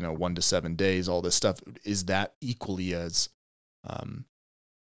talk about, 1 to 7 days, all this stuff, is that equally as,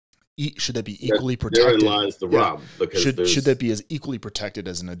 should that be equally protected? Therein lies the rub. Because should that be as equally protected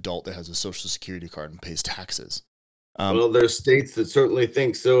as an adult that has a Social Security card and pays taxes? Well, there's states that certainly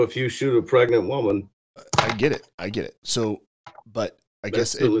think so. If you shoot a pregnant woman, I get it. So, but I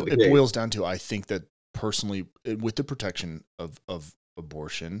guess it boils down to, I think that personally, with the protection of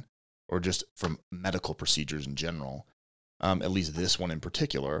abortion, or just from medical procedures in general, at least this one in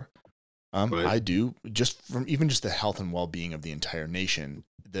particular, right. I do, just from even just the health and well-being of the entire nation,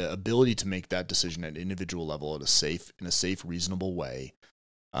 the ability to make that decision at individual level in a safe, reasonable way,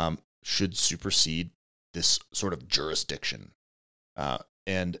 should supersede this sort of jurisdiction.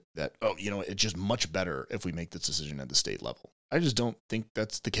 And that, it's just much better if we make this decision at the state level. I just don't think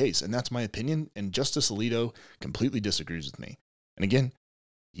that's the case. And that's my opinion. And Justice Alito completely disagrees with me. And again,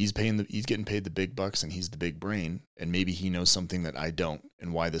 he's getting paid the big bucks and he's the big brain. And maybe he knows something that I don't,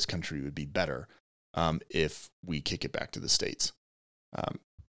 and why this country would be better if we kick it back to the states.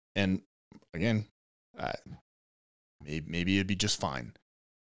 And again, maybe it'd be just fine.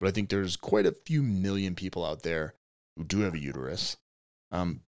 But I think there's quite a few million people out there who do have a uterus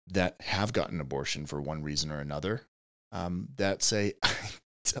that have gotten abortion for one reason or another, that say, I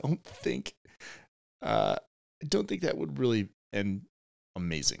don't think that would really end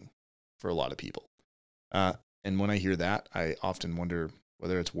amazing for a lot of people. And when I hear that, I often wonder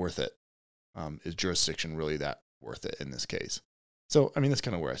whether it's worth it. Is jurisdiction really that worth it in this case? So, I mean, that's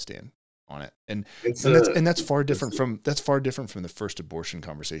kind of where I stand on it. And that's far different from the first abortion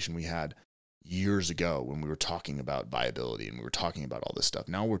conversation we had years ago when we were talking about viability and we were talking about all this stuff.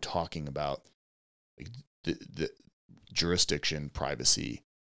 Now we're talking about like the jurisdiction, privacy,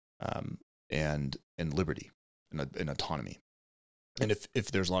 and liberty and autonomy. And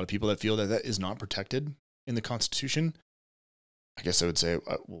if there's a lot of people that feel that is not protected in the Constitution, I guess I would say,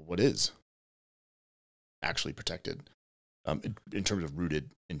 well, what is actually protected in terms of rooted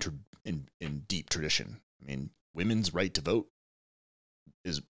in deep tradition? I mean, women's right to vote,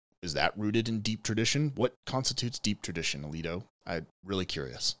 is that rooted in deep tradition? What constitutes deep tradition, Alito? I'm really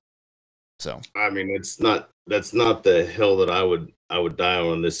curious. So, I mean, that's not the hill that I would die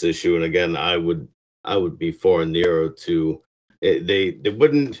on this issue. And again, I would be far nearer to it. They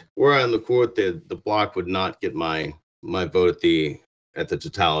wouldn't, were I on the court, the block would not get my vote at the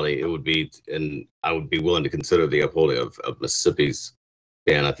totality. It would be, and I would be willing to consider the upholding of Mississippi's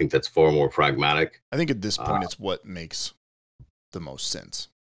ban. I think that's far more pragmatic. I think at this point, it's what makes the most sense.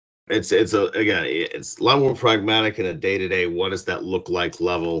 It's a lot more pragmatic in a day-to-day, what does that look like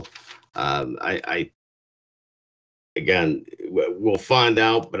level. We'll find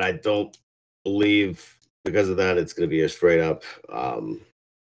out, but I don't believe because of that it's going to be a straight up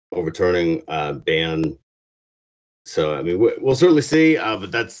overturning ban. So I mean, we'll certainly see.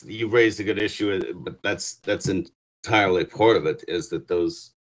 But you raised a good issue. But that's entirely part of it. Is that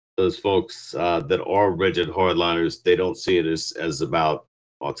those folks that are rigid hardliners, they don't see it as about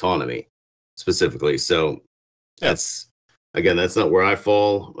autonomy specifically. So that's not where I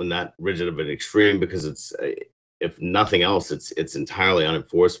fall on that rigid of an extreme, because it's, if nothing else, it's entirely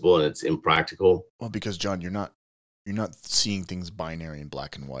unenforceable and it's impractical. Well, because John, you're not seeing things binary in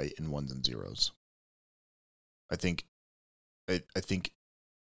black and white in ones and zeros. I think a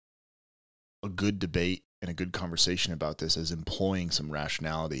good debate and a good conversation about this is employing some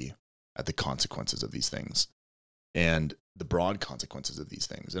rationality at the consequences of these things and the broad consequences of these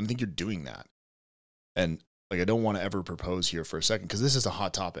things. And I think you're doing that. And like, I don't want to ever propose here for a second, because this is a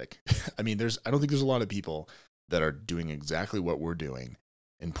hot topic. I mean, I don't think there's a lot of people that are doing exactly what we're doing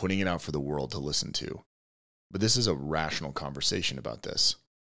and putting it out for the world to listen to. But this is a rational conversation about this.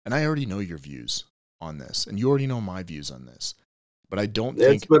 And I already know your views on this, and you already know my views on this. But I don't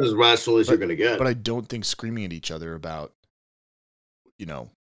think it's about as rational as you're going to get. But I don't think screaming at each other about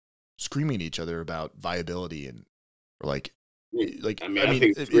viability I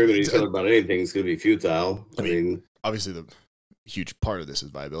think screaming at each other about anything is going to be futile. I mean, obviously the huge part of this is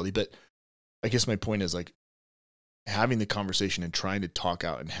viability, but I guess my point is like having the conversation and trying to talk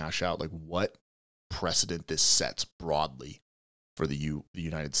out and hash out like what precedent this sets broadly for the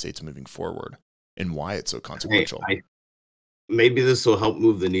United States moving forward and why it's so consequential. Maybe this will help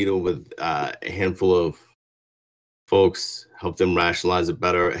move the needle with a handful of folks, help them rationalize it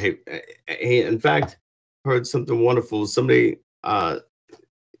better. Hey, in fact, heard something wonderful. Somebody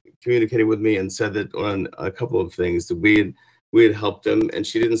communicated with me and said that on a couple of things that we had helped them, and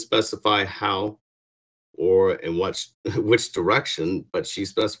she didn't specify how or in which direction, but she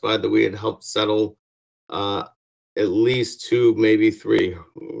specified that we had helped settle at least 2, maybe 3,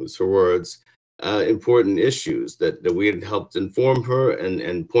 was her words, important issues that we had helped inform her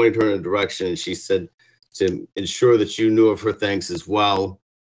and point her in a direction. And she said to ensure that you knew of her thanks as well,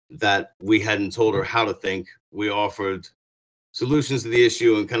 that we hadn't told her how to think. We offered solutions to the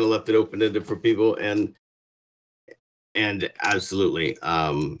issue and kind of left it open-ended for people. And absolutely.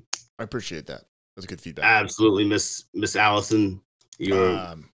 I appreciate that. That's good feedback. Absolutely. Miss Allison,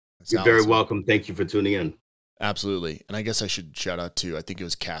 you're very welcome. Thank you for tuning in. Absolutely. And I guess I should shout out too. I think it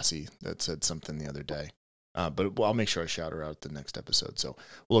was Cassie that said something the other day. But I'll make sure I shout her out at the next episode. So,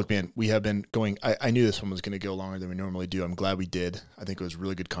 well, look, man, we have been going. I knew this one was going to go longer than we normally do. I'm glad we did. I think it was a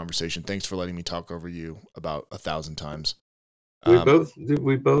really good conversation. Thanks for letting me talk over you about 1,000 times. Man,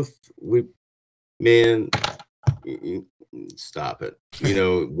 stop it. You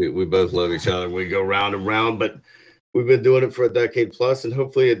know, we both love each other. We go round and round, but we've been doing it for a decade plus, and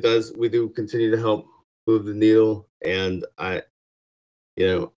hopefully we do continue to help move the needle. And I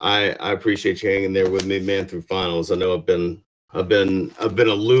appreciate you hanging there with me, man, through finals. I know I've been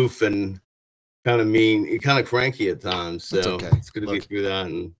aloof and kind of mean, kind of cranky at times. So okay. It's good to be through that,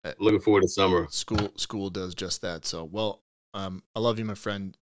 and looking forward to summer. School does just that. So, well, I love you, my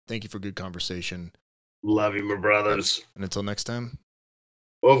friend. Thank you for good conversation. Love you, my brothers. And until next time.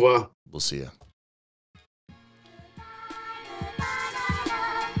 Au revoir. We'll see you.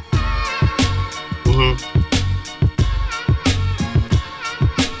 Mm-hmm.